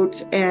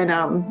cute. And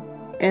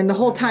the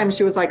whole time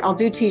she was like, I'll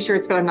do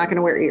t-shirts, but I'm not going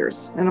to wear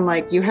ears. And I'm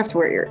like, you have to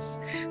wear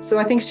ears. So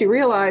I think she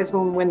realized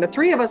when the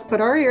three of us put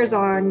our ears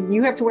on,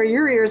 you have to wear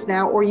your ears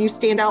now, or you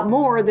stand out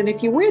more than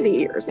if you wear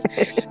the ears.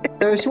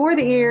 So she wore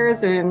the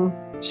ears, and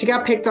she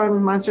got picked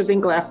on Monsters,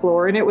 Inc. Laugh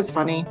Floor, and it was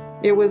funny.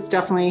 It was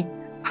definitely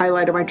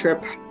highlight of my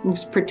trip. It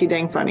was pretty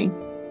dang funny.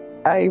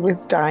 I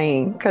was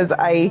dying because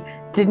I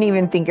didn't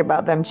even think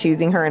about them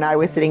choosing her, and I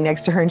was sitting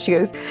next to her, and she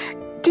goes,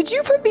 did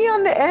you put me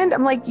on the end?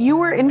 I'm like, you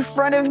were in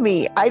front of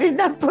me. I did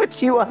not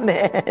put you on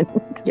the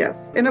end.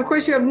 Yes. And of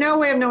course, you have no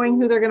way of knowing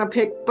who they're going to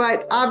pick.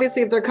 But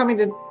obviously, if they're coming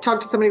to talk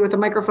to somebody with a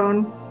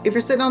microphone, if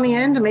you're sitting on the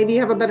end, maybe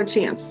you have a better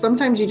chance.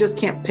 Sometimes you just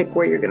can't pick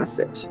where you're going to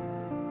sit.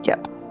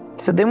 Yep.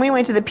 So then we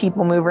went to the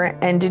People Mover.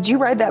 And did you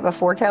ride that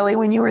before, Kelly,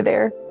 when you were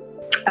there?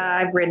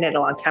 I've ridden it a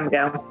long time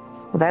ago.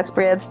 Well, that's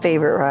Brad's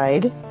favorite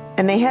ride.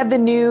 And they had the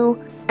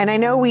new, and I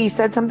know we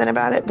said something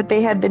about it, but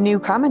they had the new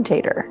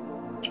commentator.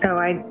 Oh,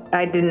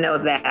 I didn't know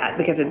that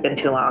because it'd been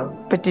too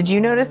long. But did you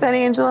notice that,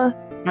 Angela?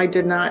 I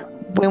did not.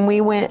 When we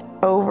went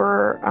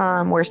over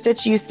where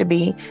Stitch used to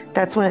be,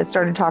 that's when it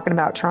started talking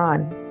about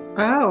Tron.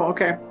 Oh,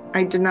 okay.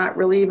 I did not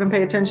really even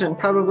pay attention,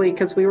 probably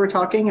because we were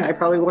talking and I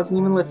probably wasn't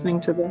even listening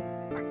to the...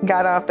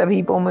 Got off the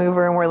People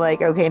Mover and we're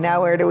like, okay,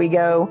 now where do we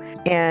go?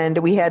 And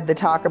we had the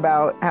talk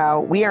about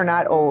how we are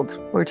not old.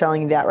 We're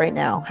telling you that right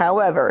now.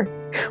 However,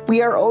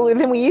 we are older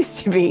than we used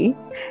to be.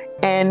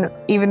 And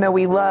even though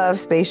we love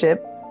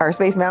Spaceship, our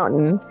Space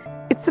Mountain,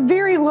 it's a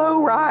very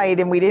low ride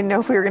and we didn't know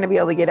if we were going to be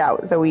able to get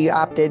out. So we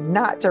opted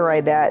not to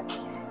ride that.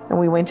 And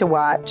we went to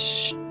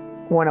watch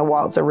one of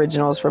Walt's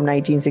originals from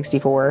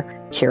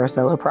 1964,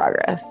 Carousel of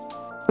Progress,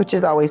 which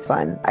is always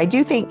fun. I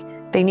do think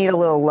they need a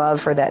little love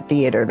for that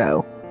theater,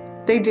 though.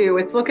 They do.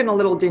 It's looking a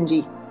little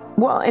dingy.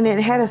 Well, and it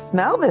had a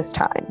smell this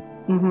time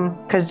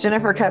because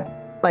Jennifer kept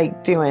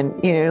like doing,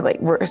 like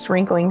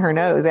wrinkling her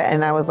nose.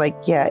 And I was like,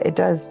 yeah, it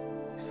does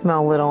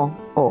smell a little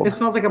old. It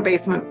smells like a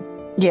basement.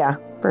 Yeah,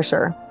 for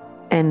sure.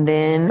 And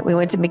then we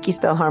went to Mickey's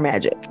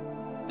PhilharMagic.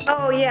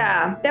 Oh,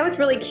 yeah. That was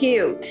really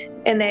cute.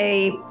 And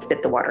they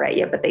spit the water at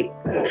you, but they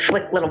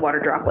flick little water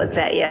droplets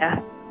at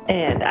you.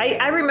 And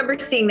I remember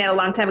seeing that a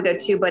long time ago,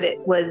 too, but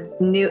it was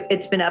new.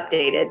 It's been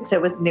updated, so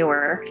it was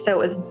newer.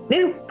 So it was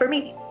new for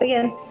me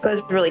again. It was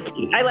really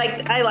cute. I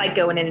like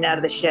going in and out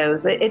of the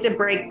shows. It's a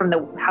break from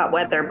the hot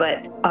weather, but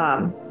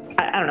I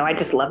don't know. I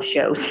just love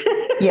shows.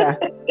 Yeah.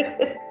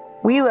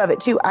 We love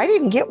it too. I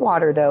didn't get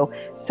water though.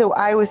 So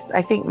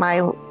I think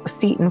my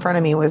seat in front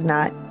of me was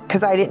not,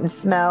 because I didn't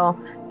smell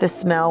the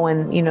smell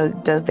when,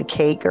 does the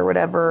cake or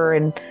whatever.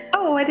 And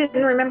oh, I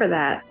didn't remember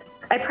that.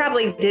 I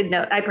probably did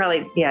know. I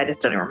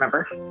just don't even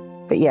remember.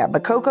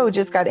 But Coco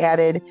just got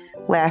added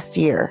last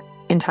year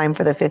in time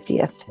for the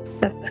 50th.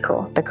 That's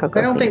cool. The Coco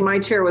I don't seat. think my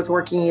chair was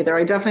working either.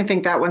 I definitely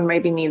think that one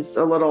maybe needs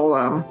a little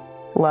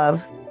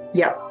love.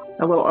 Yeah.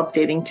 A little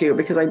updating too,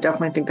 because I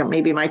definitely think that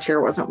maybe my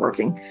chair wasn't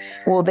working.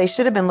 Well, they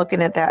should have been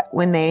looking at that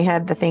when they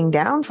had the thing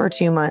down for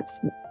 2 months,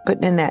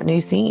 putting in that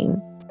new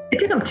scene. It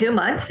took them 2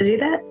 months to do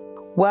that?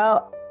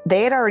 Well,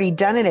 they had already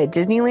done it at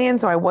Disneyland,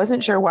 so I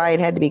wasn't sure why it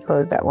had to be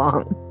closed that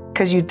long.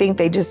 Because you'd think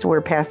they just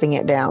were passing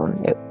it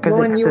down.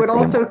 Well, and you would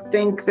also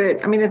think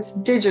that, I mean, it's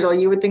digital.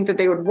 You would think that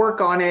they would work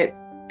on it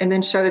and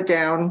then shut it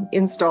down,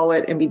 install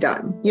it, and be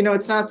done. You know,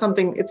 it's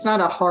not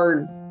a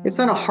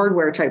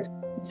hardware type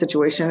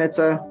situation. It's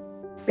a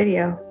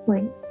video.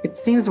 It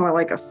seems more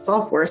like a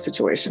software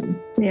situation.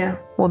 Yeah.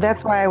 Well,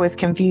 that's why I was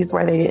confused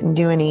why they didn't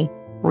do any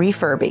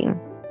refurbing.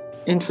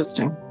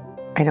 Interesting.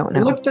 I don't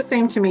know. It looked the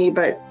same to me,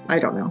 but I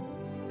don't know.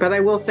 But I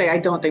will say I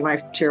don't think my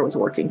chair was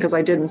working because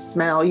I didn't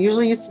smell.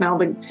 Usually you smell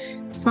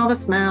the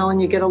smell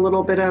and you get a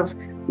little bit of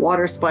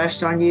water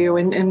splashed on you.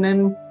 And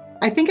then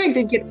I think I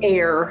did get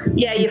air.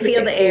 Yeah, you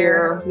feel the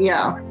air.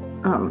 Yeah.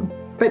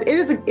 But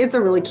it's a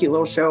really cute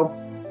little show.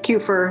 It's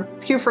cute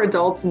for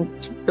adults and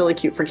it's really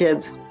cute for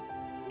kids.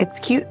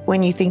 It's cute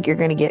when you think you're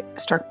going to get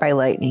struck by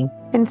lightning.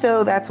 And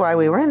so that's why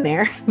we were in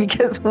there,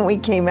 because when we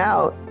came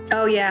out.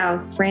 Oh,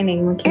 yeah. It was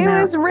raining. When we came out.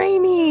 It was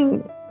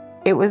raining.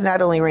 It was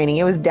not only raining,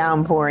 it was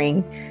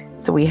downpouring.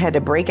 So we had to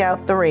break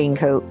out the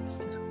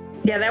raincoats.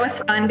 Yeah, that was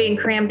fun being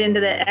crammed into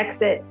the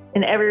exit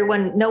and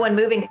no one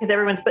moving because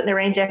everyone's putting their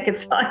rain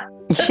jackets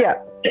on. Yeah.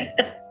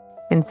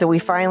 And so we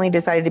finally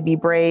decided to be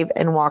brave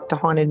and walk to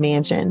Haunted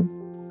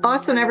Mansion.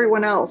 Us and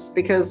everyone else,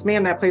 because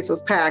man, that place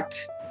was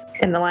packed.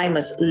 And the line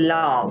was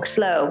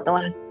slow. The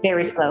line was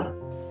very slow.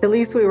 At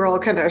least we were all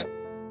kind of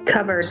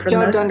covered,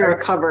 shoved under a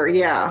cover.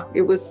 Yeah,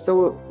 there was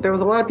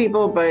a lot of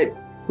people, but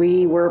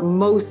we were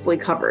mostly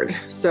covered.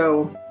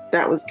 So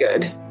that was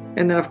good.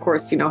 And then, of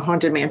course,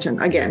 Haunted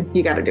Mansion. Again,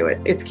 you got to do it.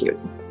 It's cute.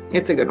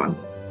 It's a good one.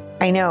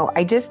 I know.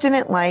 I just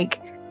didn't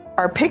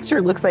our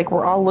picture looks like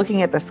we're all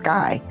looking at the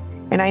sky.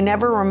 And I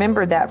never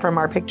remembered that from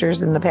our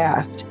pictures in the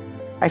past.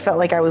 I felt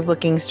like I was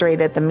looking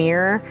straight at the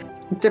mirror.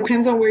 It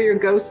depends on where your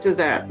ghost is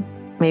at.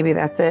 Maybe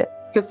that's it.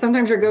 Because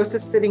sometimes your ghost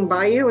is sitting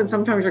by you and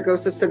sometimes your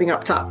ghost is sitting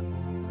up top.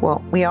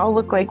 Well, we all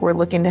look like we're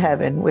looking to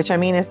heaven, which I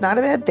mean, it's not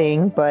a bad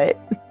thing, but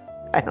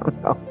I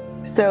don't know.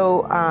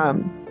 So,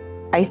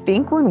 I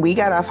think when we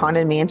got off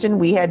Haunted Mansion,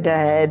 we had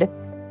gotten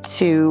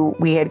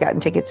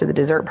tickets to the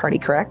dessert party,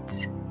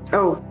 correct?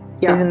 Oh,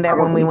 yeah. Isn't that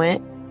when we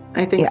went?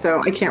 I think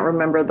so. I can't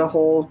remember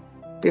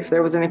if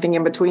there was anything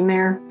in between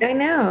there. I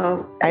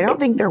know. I don't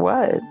think there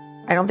was.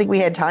 I don't think we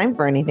had time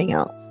for anything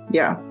else.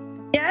 Yeah.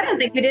 Yeah, I don't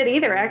think we did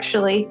either,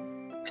 actually.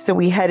 So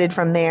we headed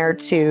from there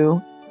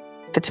to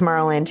the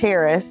Tomorrowland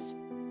Terrace.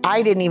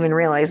 I didn't even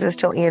realize this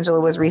till Angela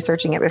was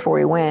researching it before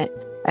we went.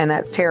 And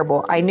that's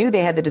terrible. I knew they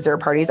had the dessert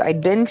parties.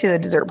 I'd been to the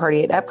dessert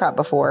party at Epcot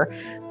before,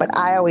 but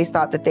I always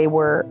thought that they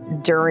were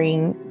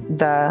during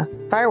the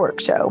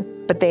fireworks show.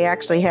 But they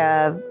actually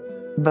have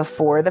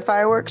before the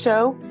fireworks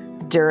show.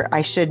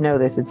 I should know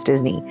this, it's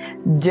Disney.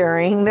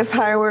 During the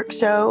fireworks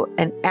show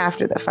and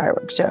after the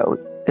fireworks show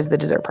is the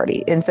dessert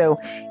party. And so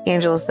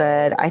Angela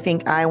said, I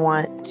think I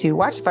want to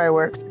watch the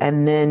fireworks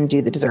and then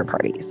do the dessert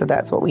party. So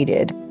that's what we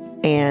did.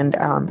 And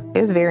it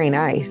was very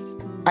nice.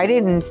 I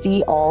didn't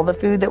see all the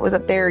food that was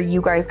up there.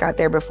 You guys got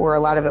there before a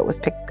lot of it was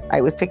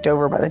picked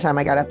over by the time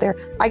I got up there.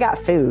 I got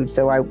food,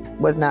 so I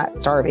was not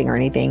starving or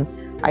anything.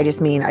 I just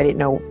mean I didn't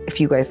know if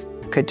you guys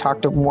could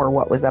talk to more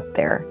what was up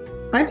there.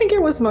 I think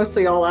it was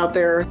mostly all out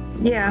there.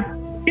 Yeah,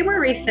 they were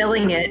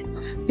refilling it.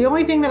 The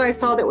only thing that I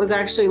saw that was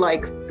actually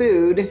like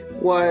food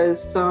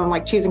was some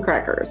like cheese and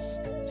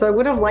crackers. So I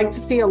would have liked to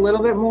see a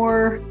little bit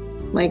more,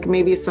 like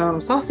maybe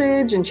some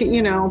sausage and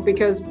cheese,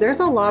 because there's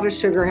a lot of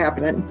sugar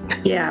happening.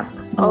 Yeah.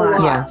 A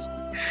lot.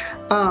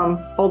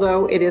 Yeah.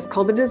 Although it is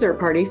called the dessert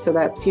party, so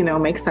that's,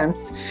 makes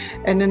sense.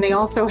 And then they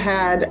also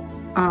had,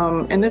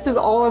 and this is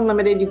all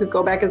unlimited. You could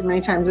go back as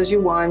many times as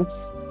you want.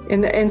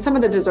 And some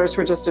of the desserts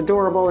were just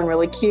adorable and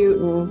really cute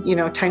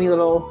and, tiny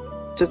little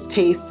just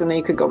tastes. And then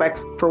you could go back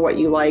for what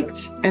you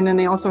liked. And then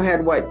they also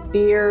had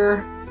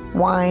beer,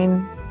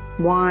 wine,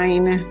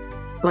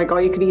 like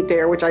all you could eat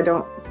there, which I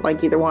don't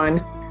like either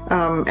one.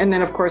 And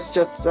then of course,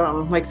 just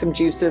like some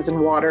juices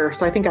and water.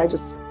 So I think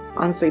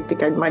honestly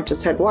think I might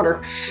just had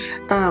water.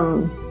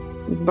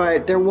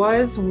 But there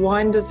was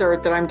one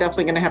dessert that I'm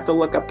definitely going to have to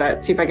look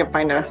up see if I can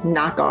find a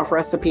knockoff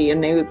recipe.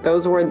 And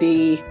those were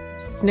the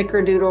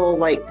Snickerdoodle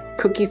like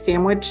cookie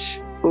sandwich.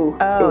 Ooh,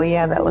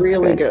 yeah, that looked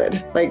really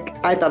good. Like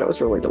I thought it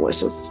was really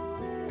delicious.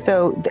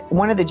 So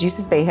one of the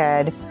juices they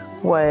had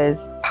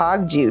was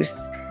Pog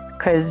juice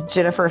because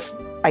Jennifer,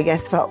 I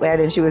guess, felt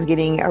bad and she was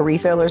getting a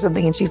refill or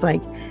something. And she's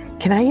like,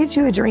 can I get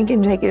you a drink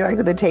and take it back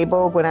to the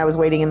table when I was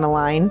waiting in the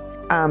line?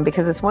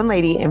 Because this one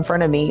lady in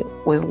front of me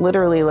was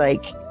literally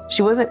like,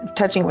 she wasn't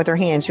touching it with her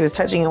hand. She was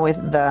touching it with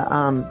the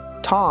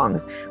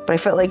tongs. But I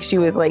felt like she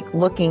was like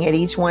looking at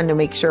each one to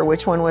make sure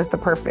which one was the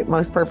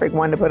most perfect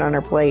one to put on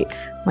her plate.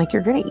 I'm like,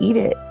 you're going to eat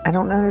it. I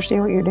don't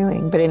understand what you're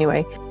doing. But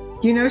anyway.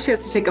 She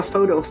has to take a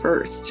photo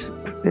first.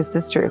 This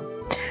is true.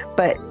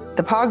 But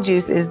the Pog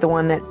juice is the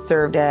one that's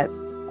served at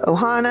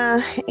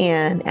Ohana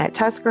and at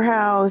Tusker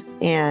House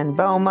and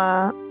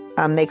Boma.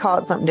 They call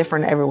it something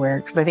different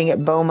everywhere because I think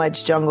at Boma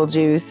it's Jungle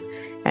Juice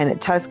and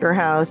at Tusker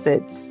House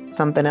it's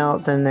something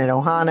else, and at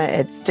Ohana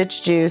it's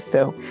Stitch Juice.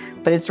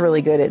 But it's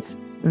really good. It's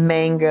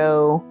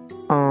mango.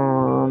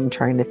 I'm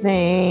trying to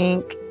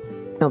think.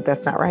 Nope,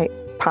 that's not right.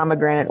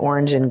 Pomegranate,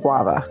 orange, and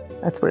guava.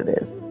 That's what it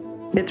is.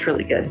 It's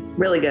really good.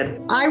 Really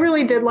good. I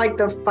really did like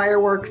the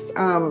fireworks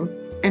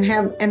and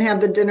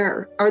have the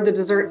dinner or the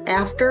dessert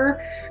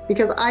after,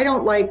 because I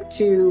don't like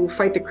to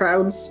fight the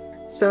crowds.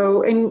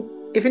 So, and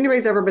if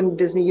anybody's ever been to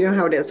Disney, you know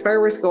how it is.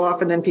 Fireworks go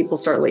off and then people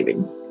start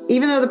leaving,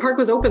 even though the park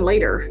was open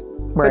later.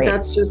 Right. But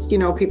that's just, you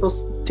know, people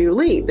do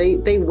leave.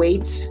 They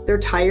wait. They're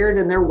tired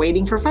and they're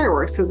waiting for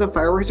fireworks, because the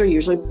fireworks are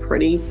usually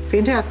pretty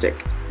fantastic.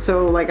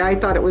 So like, I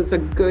thought it was a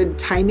good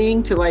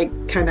timing to like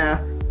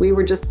we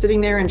were just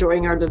sitting there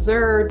enjoying our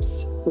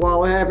desserts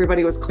while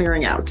everybody was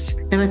clearing out.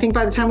 And I think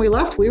by the time we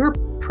left,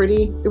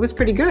 it was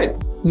pretty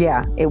good.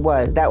 Yeah, it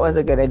was. That was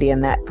a good idea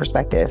in that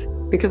perspective.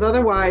 Because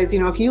otherwise, you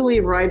know, if you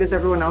leave right as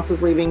everyone else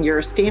is leaving,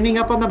 you're standing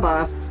up on the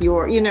bus,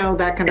 you're, you know,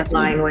 that kind of thing.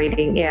 Line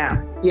waiting,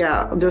 yeah.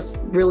 Yeah,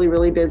 just really,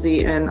 really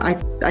busy. And I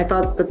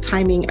thought the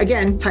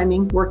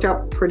timing worked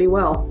out pretty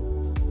well.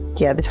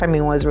 Yeah, the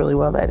timing was really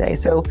well that day.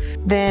 So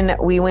then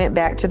we went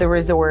back to the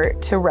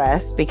resort to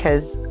rest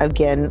because,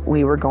 again,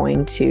 we were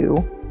going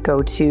to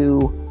go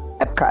to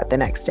Epcot the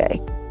next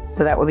day.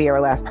 So that would be our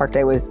last park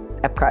day, was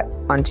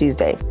Epcot on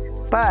Tuesday.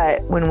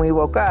 But when we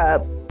woke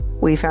up,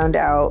 we found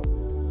out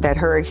that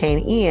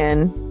Hurricane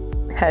Ian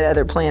had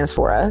other plans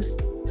for us.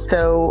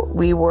 So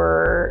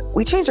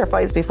we changed our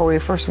flights before we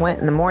first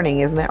went in the morning.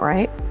 Isn't that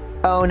right?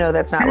 Oh, no,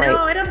 that's not right. No,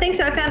 I don't think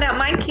so. I found out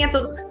mine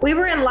canceled. We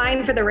were in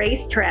line for the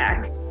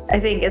racetrack. I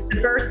think it's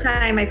the first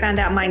time I found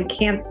out mine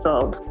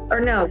canceled.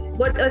 Or no,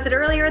 what was it,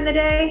 earlier in the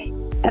day?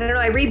 I don't know.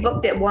 I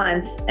rebooked it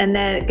once and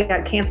then it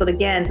got canceled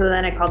again. So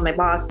then I called my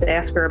boss to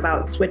ask her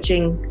about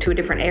switching to a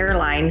different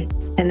airline.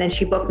 And then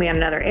she booked me on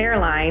another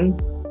airline.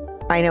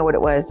 I know what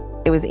it was.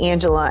 It was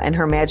Angela and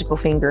her magical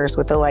fingers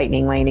with the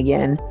lightning lane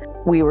again.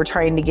 We were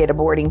trying to get a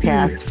boarding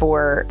pass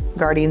for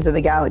Guardians of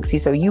the Galaxy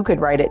so you could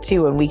ride it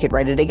too and we could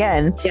ride it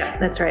again. Yeah,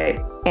 that's right.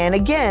 And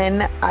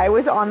again, I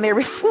was on there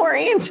before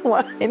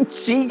Angela and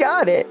she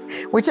got it,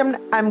 which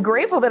I'm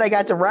grateful that I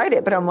got to ride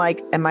it, but I'm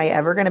like, am I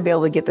ever going to be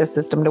able to get this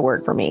system to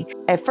work for me?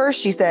 At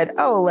first she said,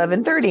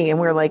 11:30. And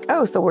we were like,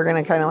 oh, so we're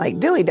going to kind of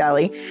like dilly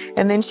dally.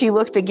 And then she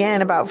looked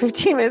again about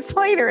 15 minutes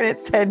later and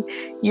it said,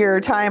 your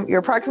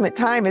approximate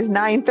time is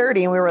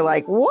 9:30. And we were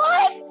like,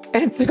 what?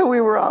 And so we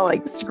were all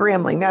like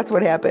scrambling. That's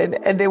what happened.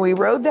 And then we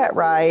rode that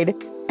ride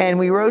and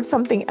we rode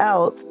something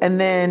else. And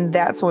then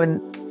that's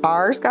when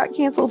ours got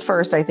canceled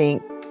first, I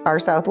think, our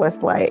Southwest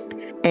flight.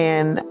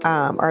 And,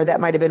 or that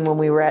might've been when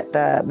we were at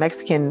the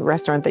Mexican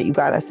restaurant that you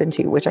got us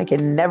into, which I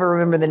can never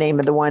remember the name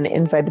of, the one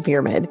inside the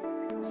pyramid.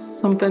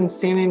 Something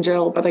San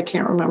Angel, but I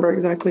can't remember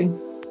exactly.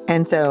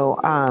 And so,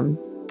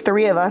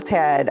 3 of us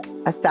had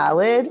a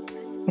salad.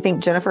 I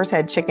think Jennifer's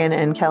had chicken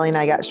and Kelly and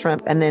I got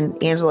shrimp. And then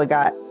Angela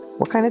got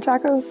what kind of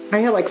tacos? I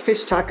had like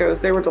fish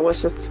tacos. They were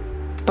delicious.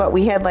 But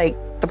we had like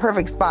the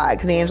perfect spot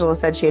because Angela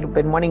said she had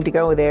been wanting to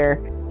go there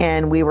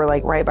and we were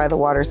like right by the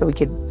water so we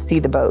could see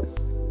the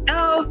boats.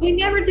 Oh, we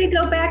never did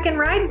go back and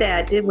ride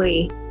that, did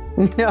we?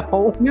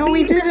 No,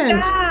 we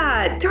didn't.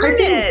 God, darn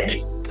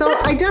it. So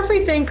I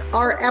definitely think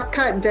our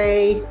Epcot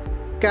day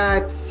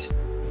got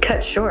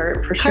cut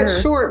short for cut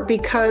sure. short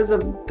because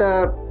of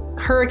the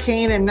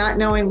hurricane and not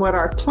knowing what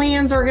our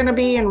plans are going to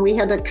be. And we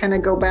had to kind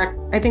of go back.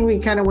 I think we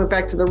kind of went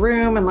back to the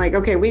room and like,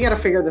 okay, we got to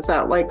figure this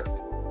out. Like,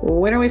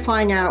 when are we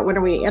flying out? When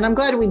are we? And I'm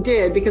glad we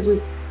did because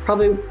we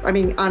probably, I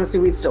mean, honestly,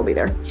 we'd still be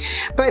there.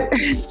 But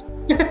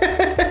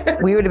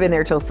we would have been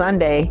there till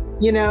Sunday.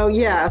 You know,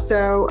 yeah.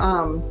 So,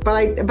 but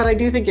I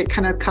do think it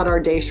kind of cut our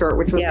day short,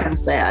 which was kind of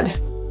sad.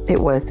 It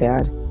was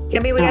sad. I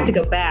mean, we got to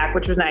go back,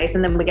 which was nice.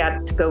 And then we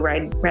got to go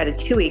ride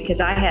Ratatouille because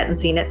I hadn't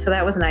seen it. So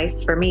that was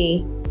nice for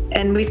me.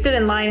 And we stood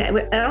in line.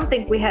 I don't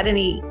think we had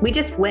any, we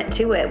just went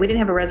to it. We didn't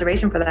have a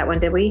reservation for that one,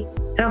 did we?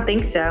 I don't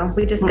think so.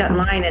 We just got in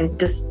line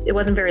and it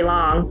wasn't very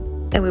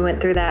long. And we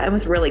went through that. It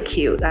was really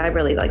cute. I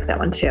really liked that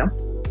one too.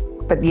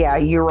 But yeah,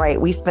 you're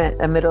right. We spent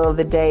the middle of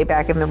the day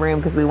back in the room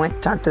because we went to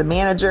talk to the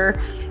manager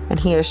and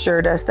he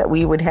assured us that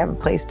we would have a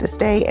place to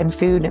stay and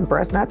food and for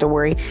us not to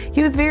worry.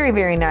 He was very,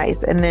 very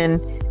nice. And then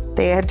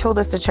they had told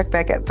us to check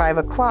back at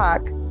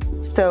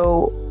 5:00.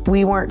 So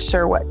we weren't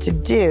sure what to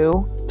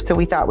do. So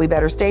we thought we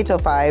better stay till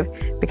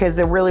 5 because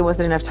there really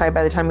wasn't enough time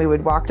by the time we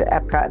would walk to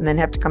Epcot and then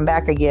have to come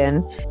back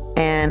again.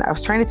 And I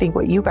was trying to think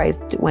what you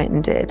guys went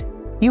and did.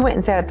 You went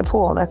and sat at the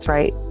pool. That's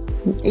right.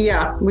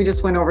 Yeah, we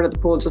just went over to the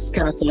pool, just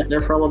kind of sat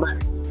there for a little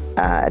bit.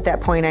 At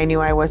that point, I knew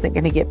I wasn't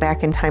going to get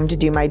back in time to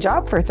do my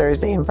job for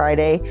Thursday and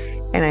Friday.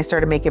 And I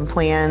started making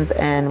plans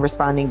and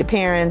responding to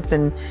parents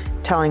and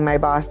telling my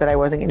boss that I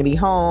wasn't going to be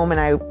home and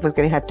I was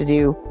going to have to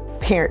do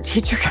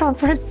parent-teacher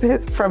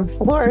conferences from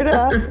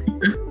Florida.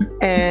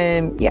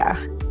 And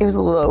yeah, it was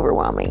a little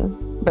overwhelming.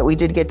 But we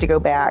did get to go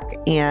back.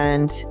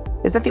 And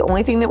is that the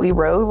only thing that we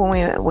rode when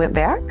we went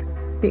back?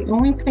 The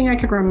only thing I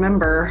could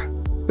remember,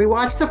 we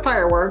watched the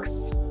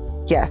fireworks.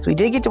 Yes, we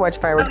did get to watch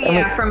fireworks. Oh,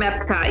 yeah, from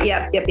Epcot.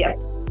 Yep.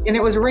 And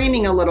it was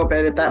raining a little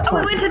bit at that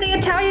point. Oh, we went to the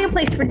Italian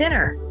place for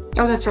dinner.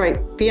 Oh, that's right.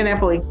 Via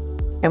Napoli.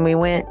 And we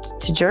went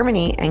to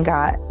Germany and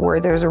got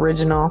Werther's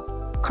original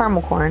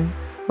caramel corn,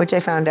 which I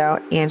found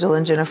out Angela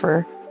and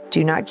Jennifer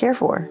do not care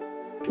for.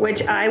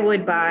 which I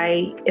would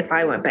buy if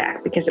I went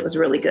back because it was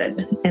really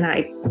good. And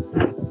I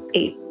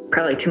ate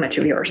probably too much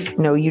of yours.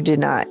 No, you did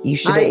not. You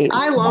should have ate.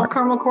 I love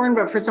caramel corn,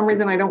 but for some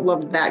reason I don't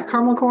love that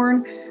caramel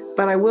corn.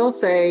 But I will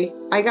say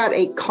I got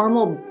a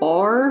caramel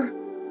bar.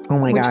 Oh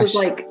my which gosh. was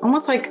like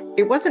almost like,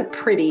 it wasn't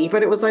pretty,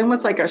 but it was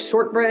almost like a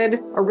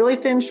shortbread, a really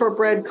thin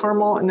shortbread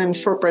caramel, and then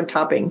shortbread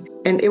topping.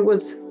 And it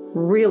was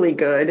really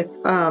good.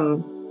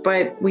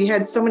 But we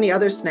had so many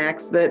other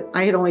snacks that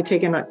I had only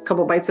taken a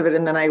couple bites of it,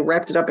 and then I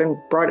wrapped it up and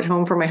brought it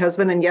home for my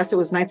husband. And yes, it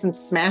was nice and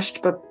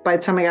smashed, but by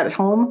the time I got it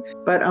home,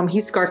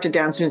 he scarfed it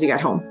down as soon as he got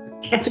home.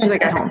 As soon as I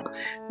got home,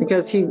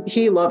 because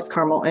he loves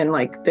caramel, and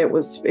like it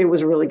was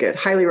really good.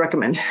 Highly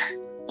recommend.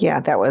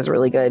 Yeah, that was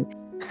really good.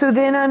 So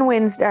then on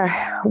Wednesday,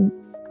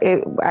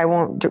 I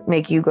won't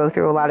make you go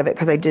through a lot of it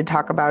because I did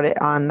talk about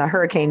it on the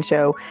hurricane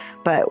show,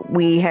 but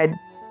we had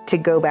to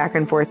go back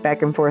and forth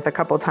a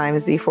couple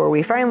times before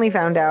we finally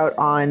found out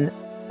on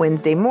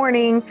Wednesday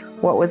morning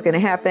what was going to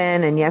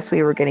happen. And yes,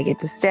 we were going to get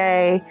to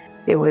stay.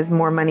 It was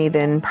more money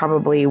than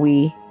probably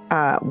we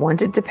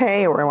wanted to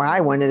pay, or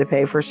I wanted to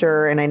pay for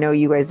sure. And I know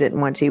you guys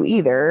didn't want to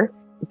either,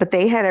 but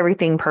they had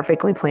everything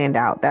perfectly planned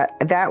out.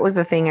 That was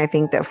the thing I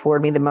think that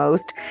floored me the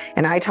most.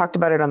 And I talked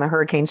about it on the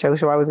hurricane show.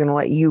 So I was going to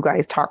let you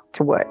guys talk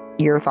to what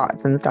your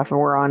thoughts and stuff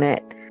were on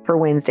it for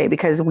Wednesday,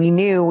 because we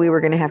knew we were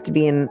going to have to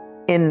be in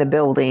the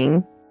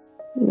building.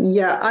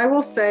 Yeah, I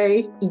will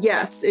say,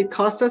 yes, it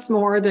cost us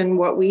more than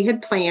what we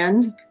had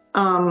planned,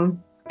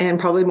 and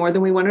probably more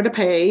than we wanted to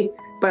pay.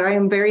 But I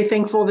am very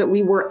thankful that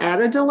we were at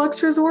a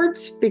deluxe resort,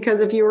 because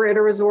if you were at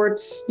a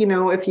resort,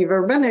 if you've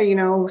ever been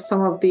there,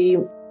 some of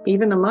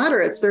even the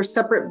moderates, they're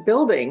separate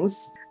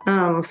buildings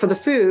for the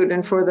food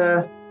and for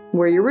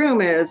where your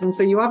room is. And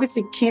so you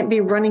obviously can't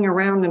be running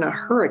around in a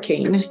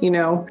hurricane,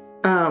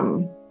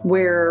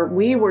 where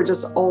we were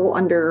just all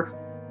under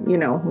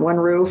one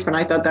roof. And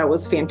I thought that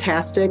was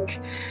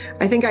fantastic.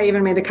 I think I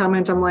even made the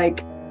comment, I'm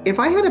like, if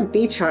I had a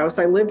beach house,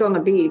 I lived on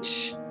the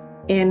beach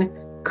and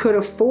could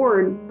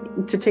afford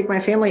to take my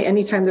family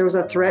anytime there was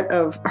a threat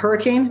of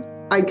hurricane,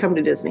 I'd come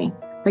to Disney.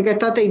 Like, I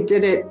thought they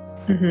did it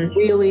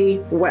really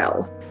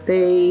well.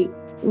 They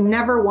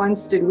never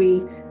once did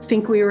we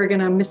think we were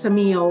going to miss a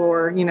meal,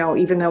 or,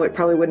 even though it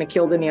probably wouldn't have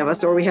killed any of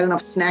us, or we had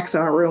enough snacks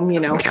in our room,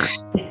 but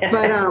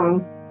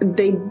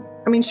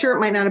sure, it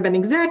might not have been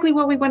exactly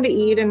what we wanted to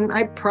eat. And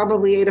I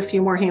probably ate a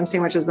few more ham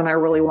sandwiches than I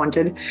really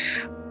wanted,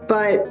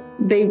 but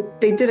they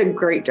did a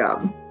great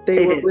job.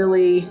 They were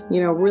really,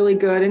 really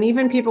good. And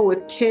even people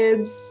with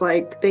kids,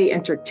 like, they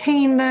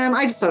entertained them.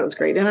 I just thought it was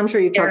great. And I'm sure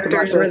you talked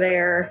about this. Were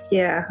there.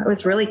 Yeah, it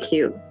was really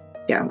cute.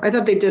 Yeah, I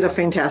thought they did a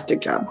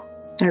fantastic job.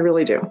 I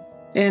really do.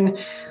 And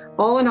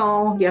all in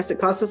all, yes, it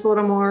cost us a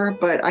little more,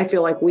 but I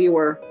feel like we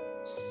were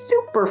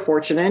super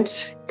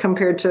fortunate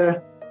compared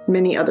to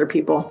many other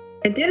people.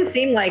 It didn't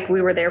seem like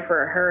we were there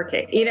for a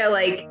hurricane. It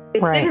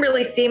didn't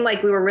really seem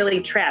like we were really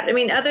trapped.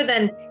 Other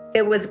than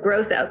it was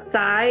gross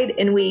outside,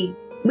 and we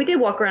did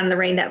walk around in the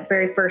rain that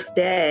very first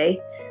day,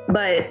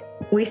 but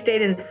we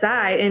stayed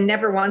inside, and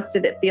never once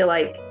did it feel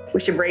like we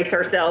should brace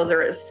ourselves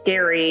or it was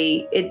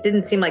scary. It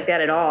didn't seem like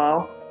that at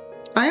all.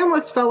 I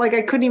almost felt like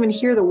I couldn't even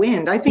hear the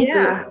wind. I think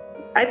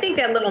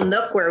that little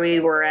nook where we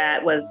were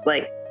at was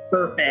like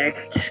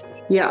perfect.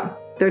 Yeah,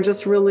 they're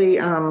just really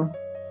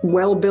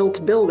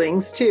well-built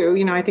buildings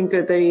too. I think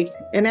that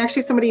and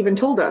actually somebody even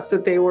told us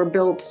that they were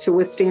built to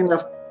withstand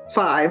a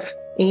 5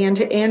 and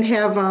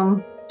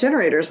have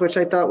generators, which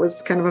I thought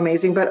was kind of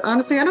amazing. But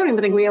honestly, I don't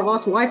even think we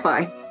lost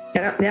Wi-Fi.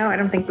 I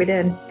don't think we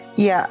did.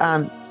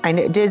 Yeah,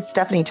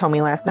 Stephanie told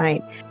me last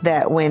night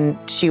that when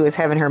she was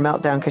having her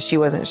meltdown, because she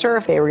wasn't sure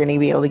if they were going to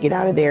be able to get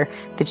out of there,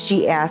 that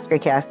she asked a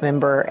cast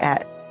member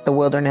at the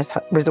Wilderness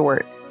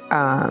Resort,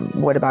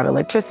 what about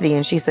electricity?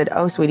 And she said,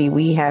 "Oh, sweetie,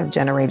 we have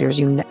generators."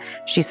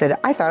 She said,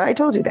 "I thought I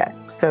told you that."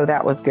 So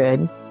that was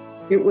good.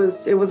 It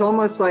was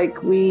almost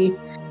like we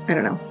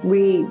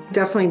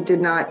definitely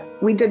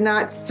did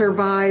not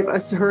survive a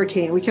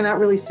hurricane. We cannot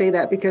really say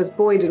that, because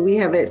boy, did we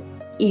have it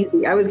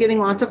easy. I was getting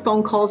lots of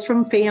phone calls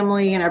from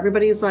family, and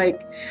everybody's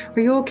like,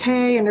 "Are you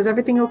okay? And is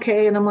everything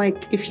okay?" And I'm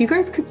like, if you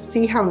guys could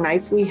see how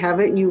nice we have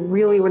it, you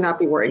really would not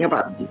be worrying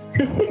about me.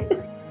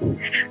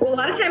 Well, a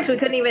lot of times we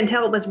couldn't even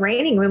tell it was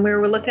raining. When we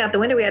were looking out the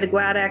window, we had to go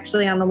out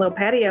actually on the little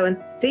patio and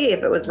see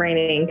if it was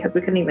raining, because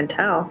we couldn't even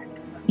tell.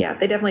 Yeah,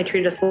 they definitely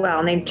treated us well,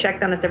 and they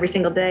checked on us every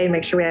single day and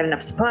make sure we had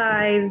enough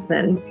supplies.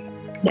 And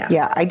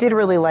yeah, I did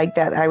really like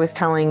that. I was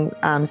telling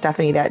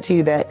Stephanie that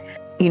too, that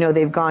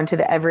they've gone to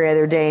the every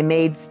other day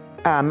maids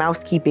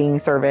mousekeeping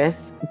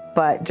service,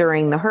 but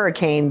during the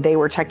hurricane they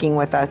were checking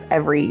with us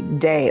every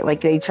day.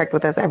 Like, they checked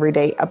with us every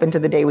day up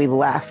until the day we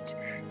left,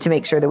 to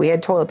make sure that we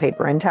had toilet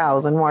paper and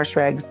towels and wash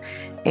rags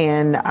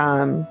and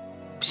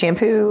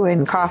shampoo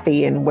and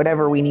coffee and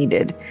whatever we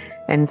needed.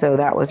 And so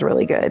that was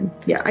really good.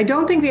 Yeah, I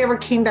don't think they ever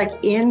came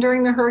back in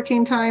during the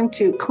hurricane time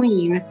to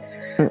clean,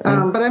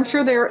 but I'm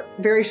sure they're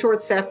very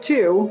short-staffed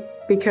too,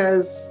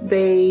 because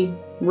they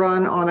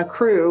run on a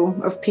crew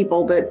of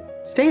people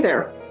that stay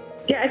there.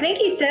 Yeah, I think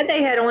he said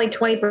they had only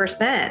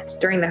 20%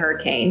 during the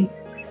hurricane.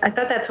 I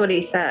thought that's what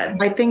he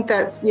said. I think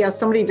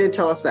somebody did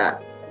tell us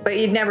that. But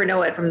you'd never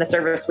know it from the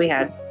service we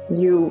had.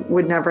 You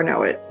would never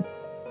know it.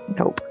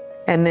 Nope.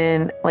 And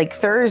then like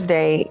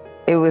Thursday,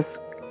 it was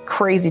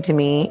crazy to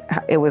me.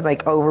 It was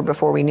like over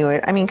before we knew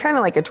it. I mean, kind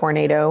of like a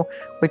tornado,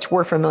 which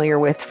we're familiar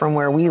with from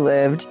where we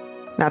lived.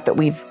 Not that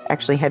we've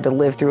actually had to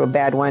live through a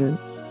bad one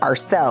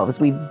ourselves.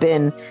 We've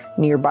been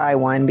nearby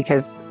one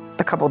because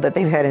the couple that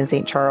they've had in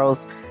St.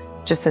 Charles,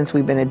 just since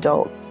we've been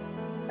adults,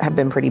 have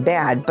been pretty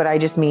bad. But I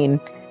just mean,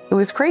 it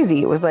was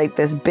crazy. It was like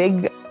this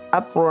big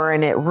uproar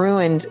and it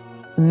ruined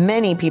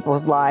many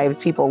people's lives.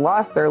 People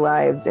lost their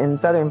lives in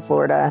Southern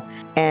Florida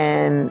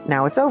and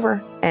now it's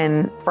over.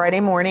 And Friday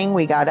morning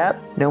we got up,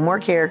 no more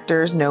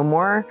characters, no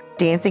more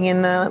dancing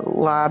in the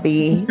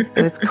lobby.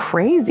 It was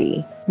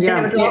crazy. Yeah.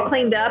 And it was all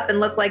cleaned up and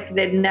looked like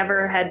they'd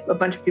never had a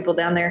bunch of people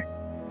down there.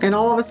 And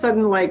all of a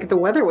sudden, like the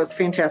weather was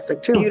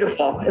fantastic too.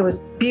 Beautiful. It was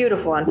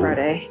beautiful on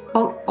Friday.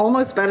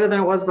 Almost better than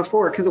it was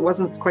before because it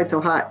wasn't quite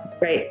so hot.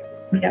 Right.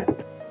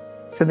 Yep.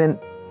 So then,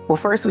 well,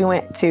 first we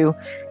went to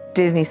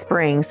Disney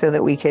Springs so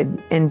that we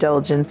could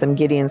indulge in some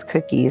Gideon's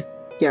cookies.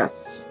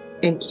 Yes.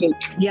 And cake.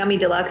 Yummy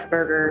deluxe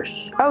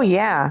burgers. Oh,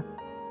 yeah.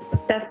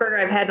 Best burger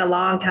I've had in a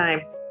long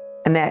time.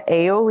 And that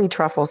aioli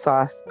truffle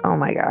sauce. Oh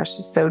my gosh,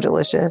 it's so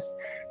delicious.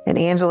 And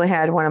Angela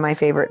had one of my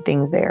favorite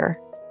things there.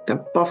 The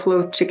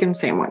buffalo chicken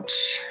sandwich.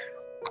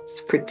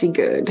 It's pretty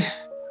good.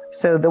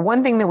 So the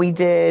one thing that we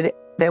did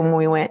then when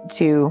we went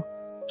to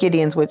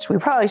Gideon's, which we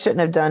probably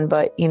shouldn't have done,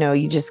 but you know,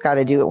 you just got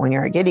to do it when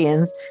you're at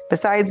Gideon's.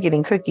 Besides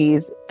getting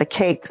cookies, the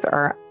cakes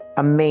are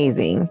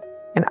amazing.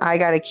 And I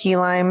got a key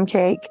lime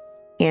cake,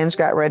 Ange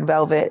got red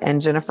velvet,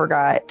 and Jennifer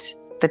got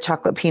the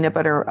chocolate peanut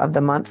butter of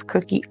the month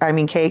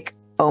cake.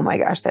 Oh my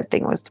gosh, that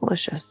thing was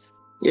delicious.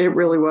 It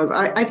really was.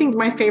 I think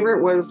my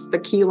favorite was the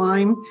key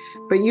lime,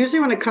 but usually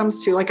when it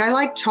comes to like, I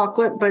like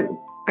chocolate, but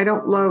I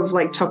don't love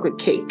like chocolate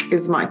cake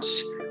as much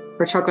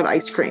or chocolate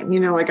ice cream. You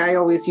know, like I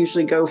always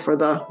usually go for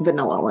the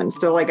vanilla one.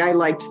 So like I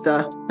liked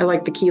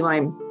the key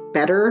lime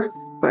better,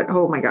 but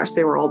oh my gosh,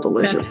 they were all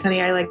delicious. That's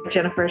funny. I like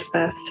Jennifer's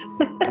best.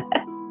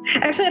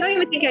 Actually, I don't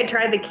even think I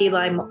tried the key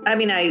lime. I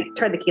mean, I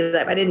tried the key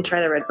lime. I didn't try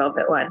the red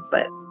velvet one,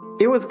 but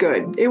it was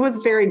good. It was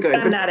very good.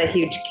 I'm not a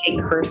huge cake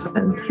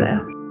person,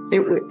 so.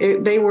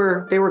 They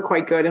were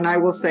quite good. And I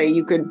will say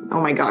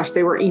oh my gosh,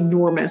 they were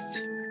enormous.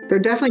 They're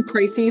definitely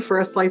pricey for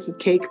a slice of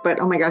cake, but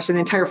oh my gosh, an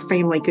entire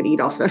family could eat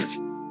off this.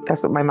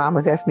 That's what my mom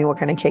was asking me what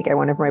kind of cake I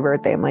wanted for my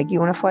birthday. I'm like, you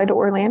want to fly to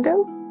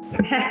Orlando?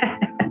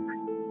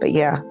 But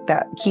yeah,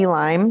 that key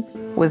lime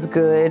was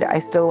good. I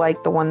still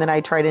like the one that I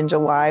tried in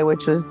July,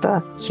 which was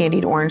the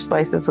candied orange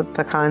slices with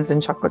pecans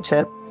and chocolate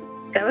chip.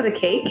 That was a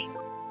cake?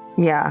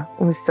 Yeah,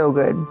 it was so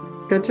good.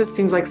 That just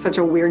seems like such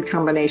a weird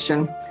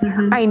combination.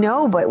 Mm-hmm. I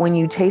know, but when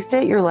you taste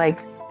it, you're like,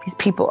 these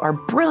people are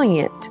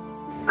brilliant.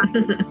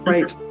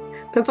 Right.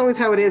 That's always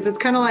how it is. It's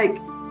kind of like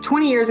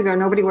 20 years ago,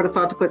 nobody would have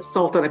thought to put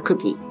salt on a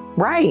cookie.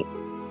 Right.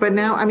 But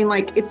now, I mean,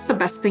 like, it's the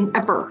best thing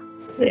ever.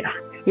 Yeah.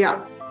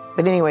 Yeah.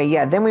 But anyway,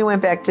 yeah, then we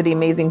went back to the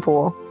amazing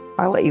pool.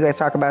 I'll let you guys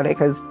talk about it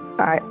because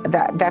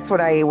that's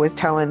what I was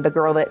telling the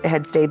girl that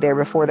had stayed there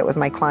before that was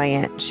my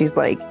client. She's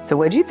like, so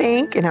what'd you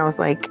think? And I was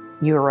like,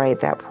 you were right.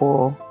 That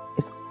pool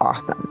is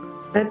awesome.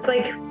 It's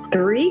like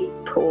 3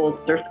 pools,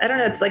 or I don't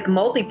know. It's like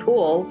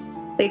multi-pools.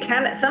 They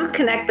some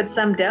connect, but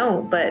some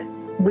don't. But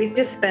we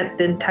just spent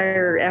the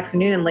entire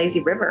afternoon in Lazy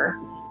River.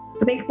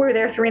 I think we were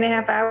there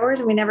 3.5 hours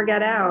and we never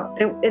got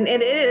out. And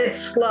it is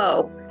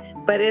slow,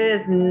 but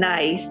it is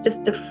nice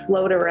just to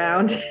float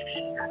around.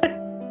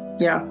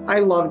 Yeah, I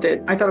loved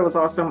it. I thought it was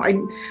awesome.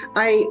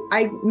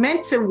 I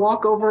meant to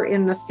walk over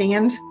in the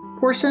sand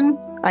portion.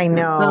 I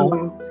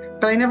know.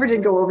 But I never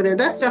did go over there.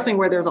 That's definitely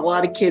where there's a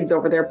lot of kids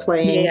over there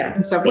playing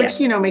and stuff, which,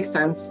 you know, makes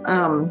sense.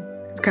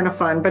 It's kind of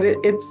fun, but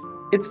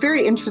it's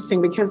very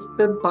interesting because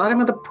the bottom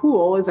of the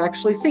pool is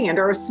actually sand,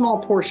 or a small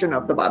portion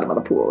of the bottom of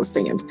the pool is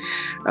sand.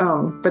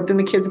 But then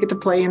the kids get to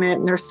play in it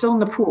and they're still in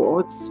the pool.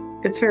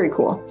 It's very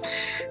cool.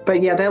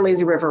 But yeah, that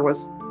Lazy River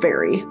was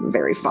very,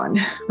 very fun.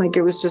 Like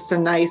it was just a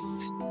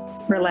nice,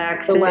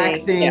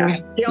 relaxing.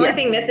 Yeah. The only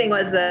thing missing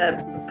was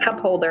a cup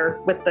holder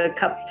with the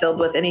cup filled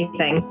with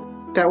anything.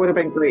 That would have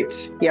been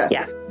great. Yes.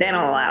 Yeah, they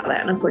don't allow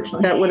that,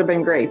 unfortunately. That would have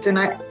been great. And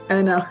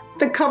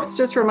the cups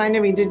just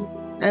reminded me,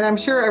 and I'm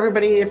sure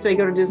everybody, if they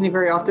go to Disney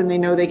very often, they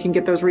know they can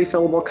get those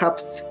refillable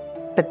cups.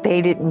 But they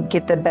didn't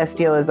get the best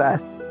deal as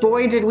us.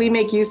 Boy, did we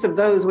make use of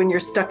those when you're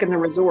stuck in the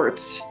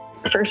resort.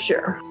 For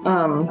sure.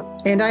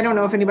 And I don't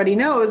know if anybody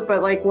knows,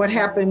 but like what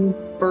happened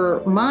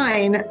for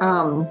mine,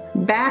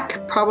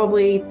 back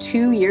probably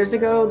 2 years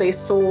ago, they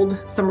sold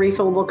some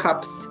refillable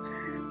cups.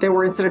 They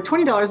were, instead of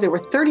 $20, they were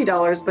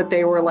 $30, but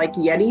they were like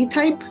Yeti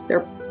type.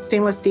 They're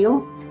stainless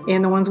steel.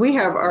 And the ones we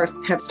have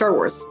have Star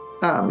Wars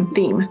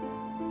theme.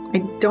 I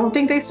don't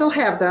think they still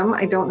have them.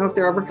 I don't know if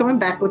they're ever coming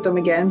back with them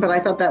again, but I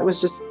thought that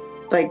was just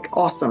like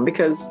awesome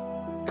because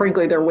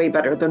frankly, they're way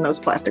better than those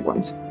plastic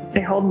ones.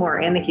 They hold more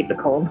and they keep it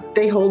cold.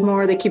 They hold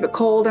more. They keep it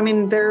cold. I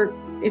mean,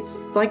 it's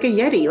like a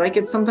Yeti. Like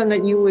it's something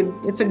that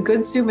it's a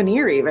good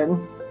souvenir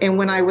even. And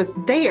when I was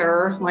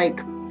there,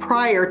 like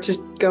prior to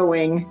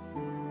going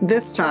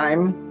this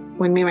time,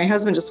 when me and my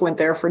husband just went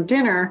there for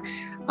dinner,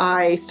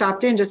 I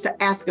stopped in just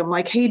to ask them,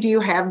 like, hey, do you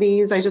have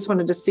these? I just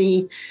wanted to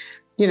see,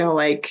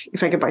 like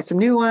if I could buy some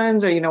new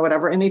ones or,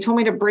 whatever. And they told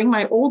me to bring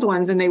my old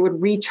ones and they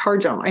would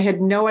recharge them. I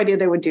had no idea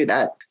they would do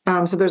that.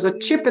 So there's a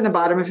chip in the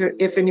bottom.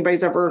 If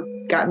anybody's ever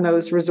gotten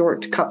those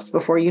resort cups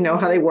before, you know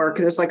how they work.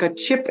 There's like a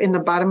chip in the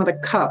bottom of the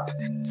cup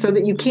so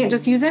that you can't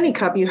just use any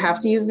cup. You have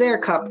to use their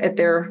cup at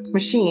their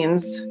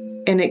machines.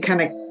 And it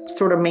kind of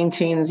sort of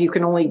maintains, you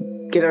can only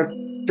get a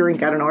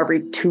drink, I don't know,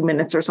 every 2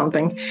 minutes or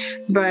something.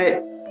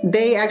 But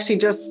they actually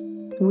just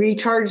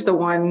recharged the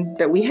one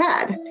that we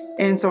had.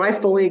 And so I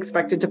fully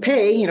expected to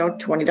pay,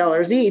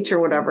 $20 each or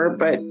whatever,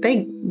 but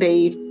they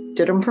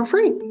did them for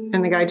free.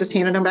 And the guy just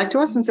handed them back to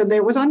us and said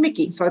it was on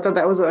Mickey. So I thought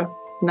that was a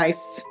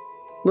nice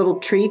little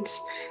treat.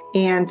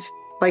 And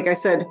like I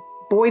said,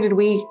 boy, did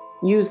we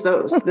use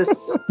those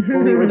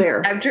when we were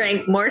there. I've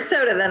drank more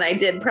soda than I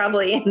did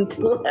probably in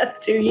the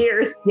last 2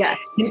 years. Yes.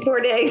 In 4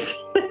 days.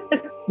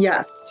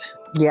 Yes.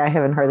 Yeah, I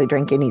haven't hardly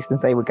drank any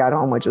since I got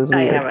home, which was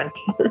weird. I haven't.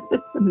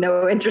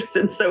 No interest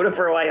in soda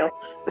for a while.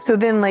 So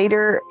then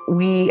later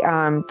we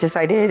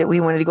decided we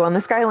wanted to go on the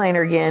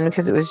Skyliner again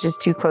because it was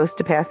just too close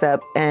to pass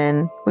up.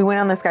 And we went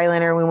on the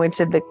Skyliner. We went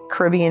to the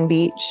Caribbean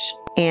beach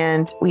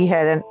and we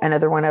had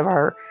another one of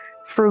our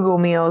frugal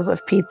meals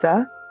of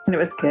pizza. And it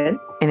was good.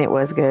 And it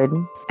was good.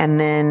 And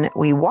then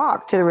we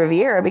walked to the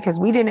Riviera because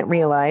we didn't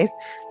realize.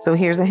 So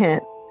here's a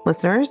hint,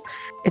 listeners.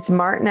 It's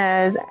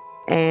Martinez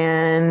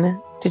and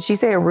did she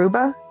say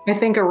Aruba? I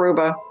think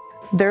Aruba.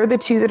 They're the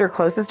two that are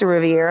closest to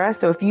Riviera.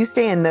 So if you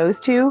stay in those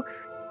two,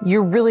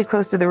 you're really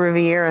close to the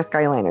Riviera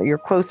Skyliner. You're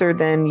closer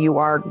than you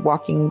are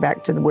walking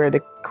back to where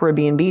the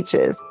Caribbean beach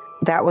is.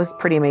 That was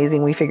pretty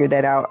amazing. We figured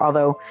that out.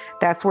 Although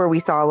that's where we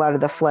saw a lot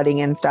of the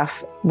flooding and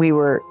stuff. We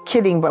were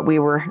kidding, but we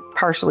were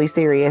partially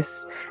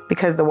serious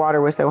because the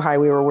water was so high.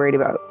 We were worried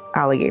about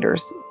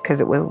alligators because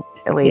it was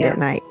late at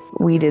night.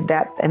 We did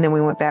that. And then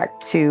we went back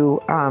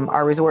to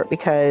our resort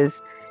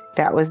because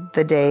that was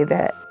the day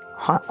that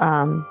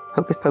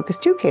Hocus Pocus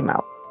 2 came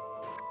out.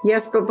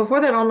 Yes, but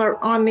before that,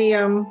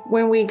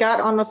 when we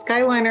got on the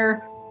Skyliner,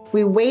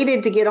 we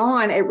waited to get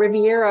on at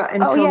Riviera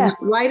until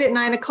right at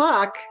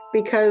 9:00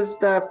 because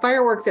the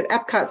fireworks at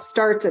Epcot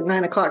starts at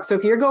 9:00. So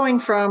if you're going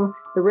from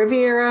the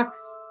Riviera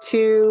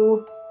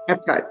to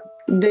Epcot,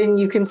 then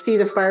you can see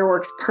the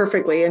fireworks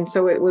perfectly. And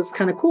so it was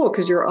kind of cool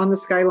because you're on the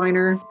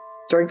Skyliner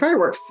during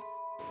fireworks.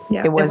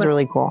 Yeah, it was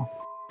really cool.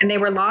 And they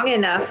were long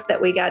enough that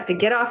we got to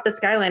get off the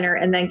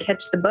Skyliner and then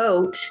catch the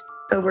boat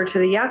over to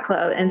the yacht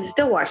club and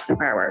still watch the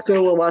fireworks.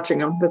 Still we're watching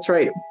them. That's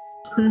right.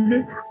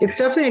 Mm-hmm. It's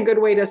definitely a good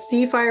way to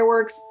see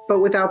fireworks, but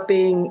without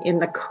being in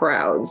the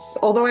crowds.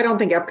 Although I don't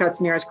think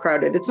Epcot's near as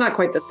crowded. It's not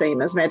quite the same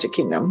as Magic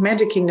Kingdom.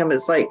 Magic Kingdom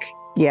is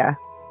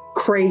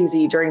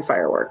crazy during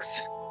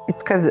fireworks.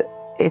 It's because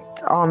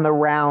it's on the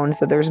round,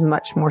 so there's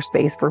much more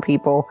space for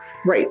people.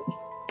 Right.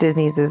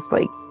 Disney's is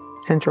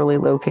centrally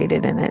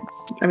located and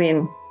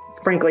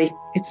frankly,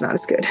 it's not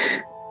as good.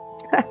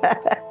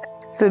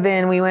 So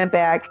then we went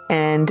back,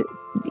 and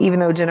even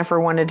though Jennifer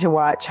wanted to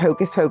watch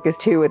Hocus Pocus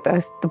 2 with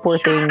us, the poor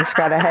thing, she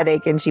got a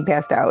headache and she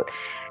passed out.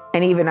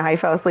 And even I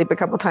fell asleep a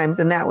couple times,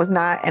 and that was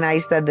not, and I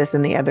said this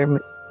in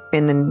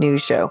the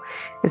news show,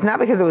 it's not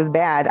because it was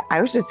bad.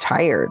 I was just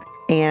tired.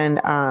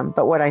 And,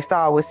 but what I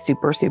saw was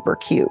super, super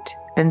cute.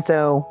 And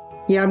so.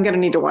 Yeah, I'm going to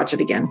need to watch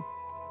it again.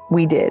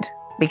 We did,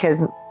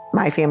 because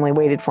my family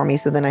waited for me.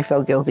 So then I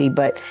felt guilty,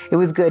 but it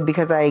was good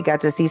because I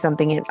got to see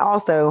something. And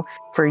also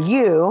for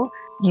you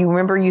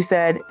remember you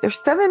said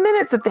there's 7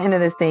 minutes at the end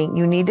of this thing.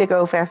 You need to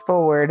go fast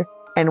forward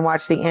and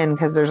watch the end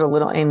because there's a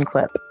little end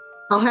clip.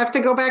 I'll have to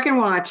go back and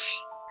watch.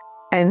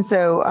 And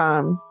so,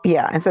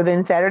 And so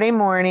then Saturday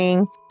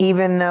morning,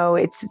 even though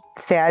it's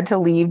sad to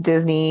leave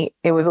Disney,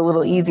 it was a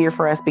little easier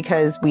for us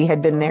because we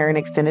had been there an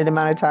extended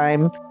amount of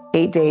time,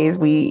 8 days.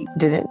 We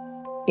didn't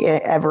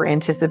ever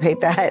anticipate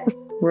that.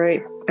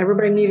 Right.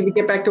 Everybody needed to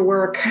get back to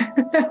work.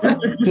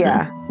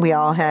 Yeah. We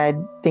all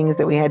had things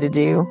that we had to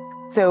do.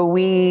 So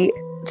we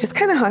just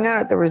kind of hung out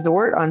at the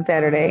resort on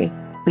Saturday.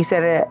 We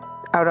set it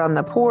out on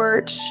the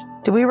porch.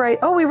 Did we ride?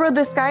 Oh, we rode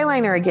the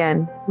Skyliner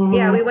again. Mm-hmm.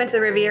 Yeah, we went to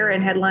the Riviera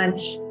and had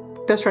lunch.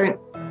 That's right.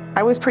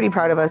 I was pretty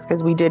proud of us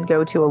because we did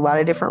go to a lot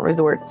of different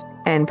resorts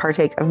and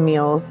partake of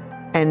meals.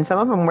 And some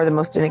of them were the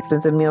most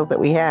inexpensive meals that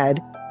we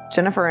had.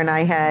 Jennifer and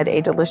I had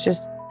a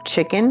delicious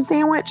chicken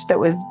sandwich that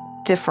was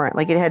different.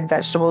 It had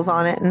vegetables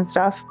on it and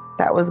stuff.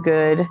 That was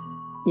good.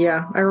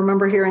 Yeah, I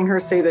remember hearing her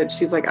say that.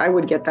 She's like, I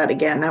would get that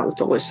again. That was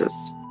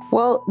delicious.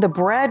 Well, the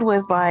bread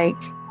was like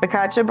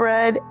focaccia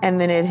bread, and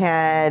then it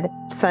had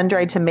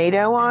sun-dried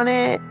tomato on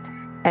it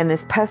and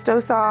this pesto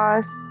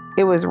sauce.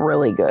 It was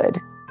really good.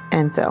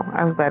 And so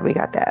I was glad we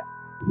got that.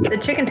 The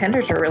chicken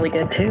tenders are really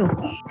good too.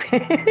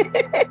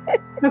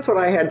 That's what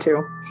I had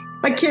too.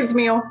 My kids'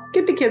 meal.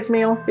 Get the kids'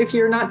 meal if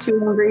you're not too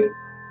hungry.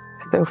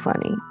 So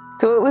funny.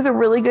 So it was a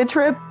really good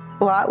trip.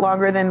 A lot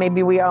longer than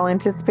maybe we all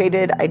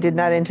anticipated. I did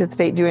not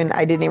anticipate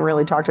I didn't even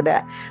really talk to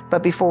that.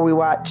 But before we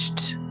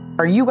watched,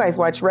 or you guys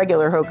watched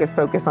regular Hocus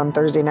Pocus on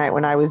Thursday night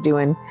when I was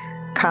doing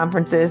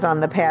conferences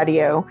on the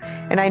patio.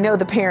 And I know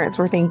the parents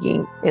were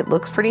thinking, it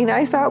looks pretty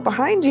nice out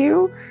behind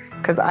you.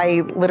 because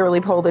I literally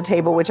pulled a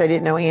table, which I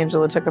didn't know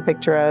Angela took a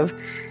picture of,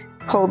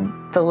 pulled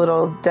the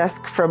little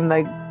desk from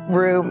the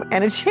room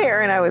and a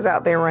chair, and I was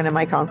out there running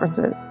my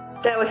conferences.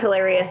 That was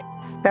hilarious.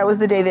 That was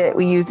the day that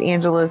we used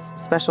Angela's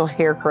special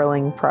hair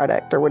curling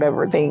product or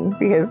whatever thing,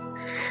 because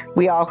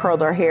we all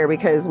curled our hair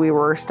because we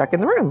were stuck in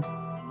the rooms.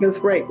 That's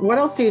right. What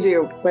else do you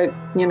do? But,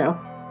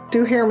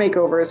 do hair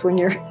makeovers when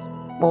you're...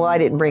 Well, I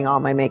didn't bring all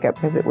my makeup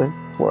because it was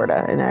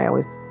Florida and I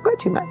always sweat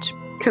too much.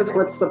 Because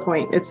what's the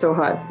point? It's so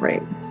hot,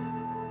 right?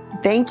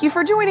 Thank you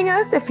for joining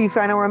us. A few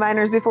final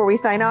reminders before we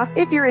sign off.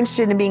 If you're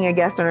interested in being a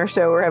guest on our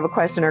show or have a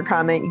question or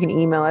comment, you can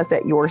email us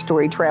at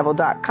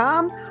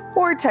yourstorytravel.com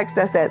or text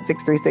us at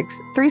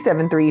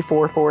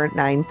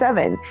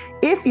 636-373-4497.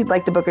 If you'd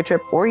like to book a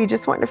trip or you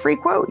just want a free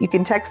quote, you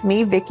can text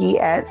me, Vicki,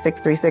 at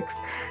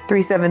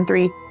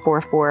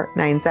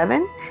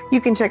 636-373-4497.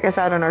 You can check us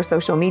out on our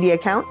social media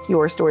accounts,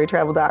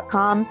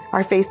 yourstorytravel.com,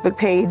 our Facebook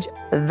page,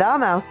 The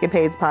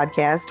Mousecapades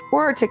Podcast,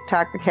 or our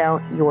TikTok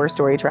account, Your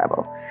Story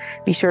Travel.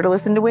 Be sure to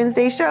listen to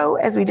Wednesday's show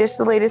as we dish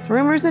the latest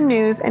rumors and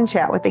news and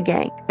chat with the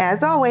gang.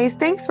 As always,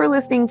 thanks for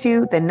listening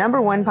to the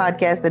 #1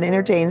 podcast that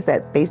entertains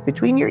that space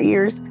between your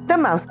ears, The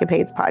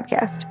Mousecapades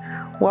Podcast.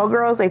 Well,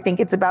 girls, I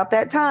think it's about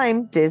that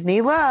time.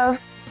 Disney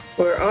love.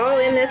 We're all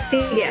in this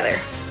together.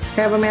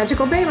 Have a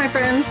magical day, my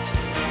friends.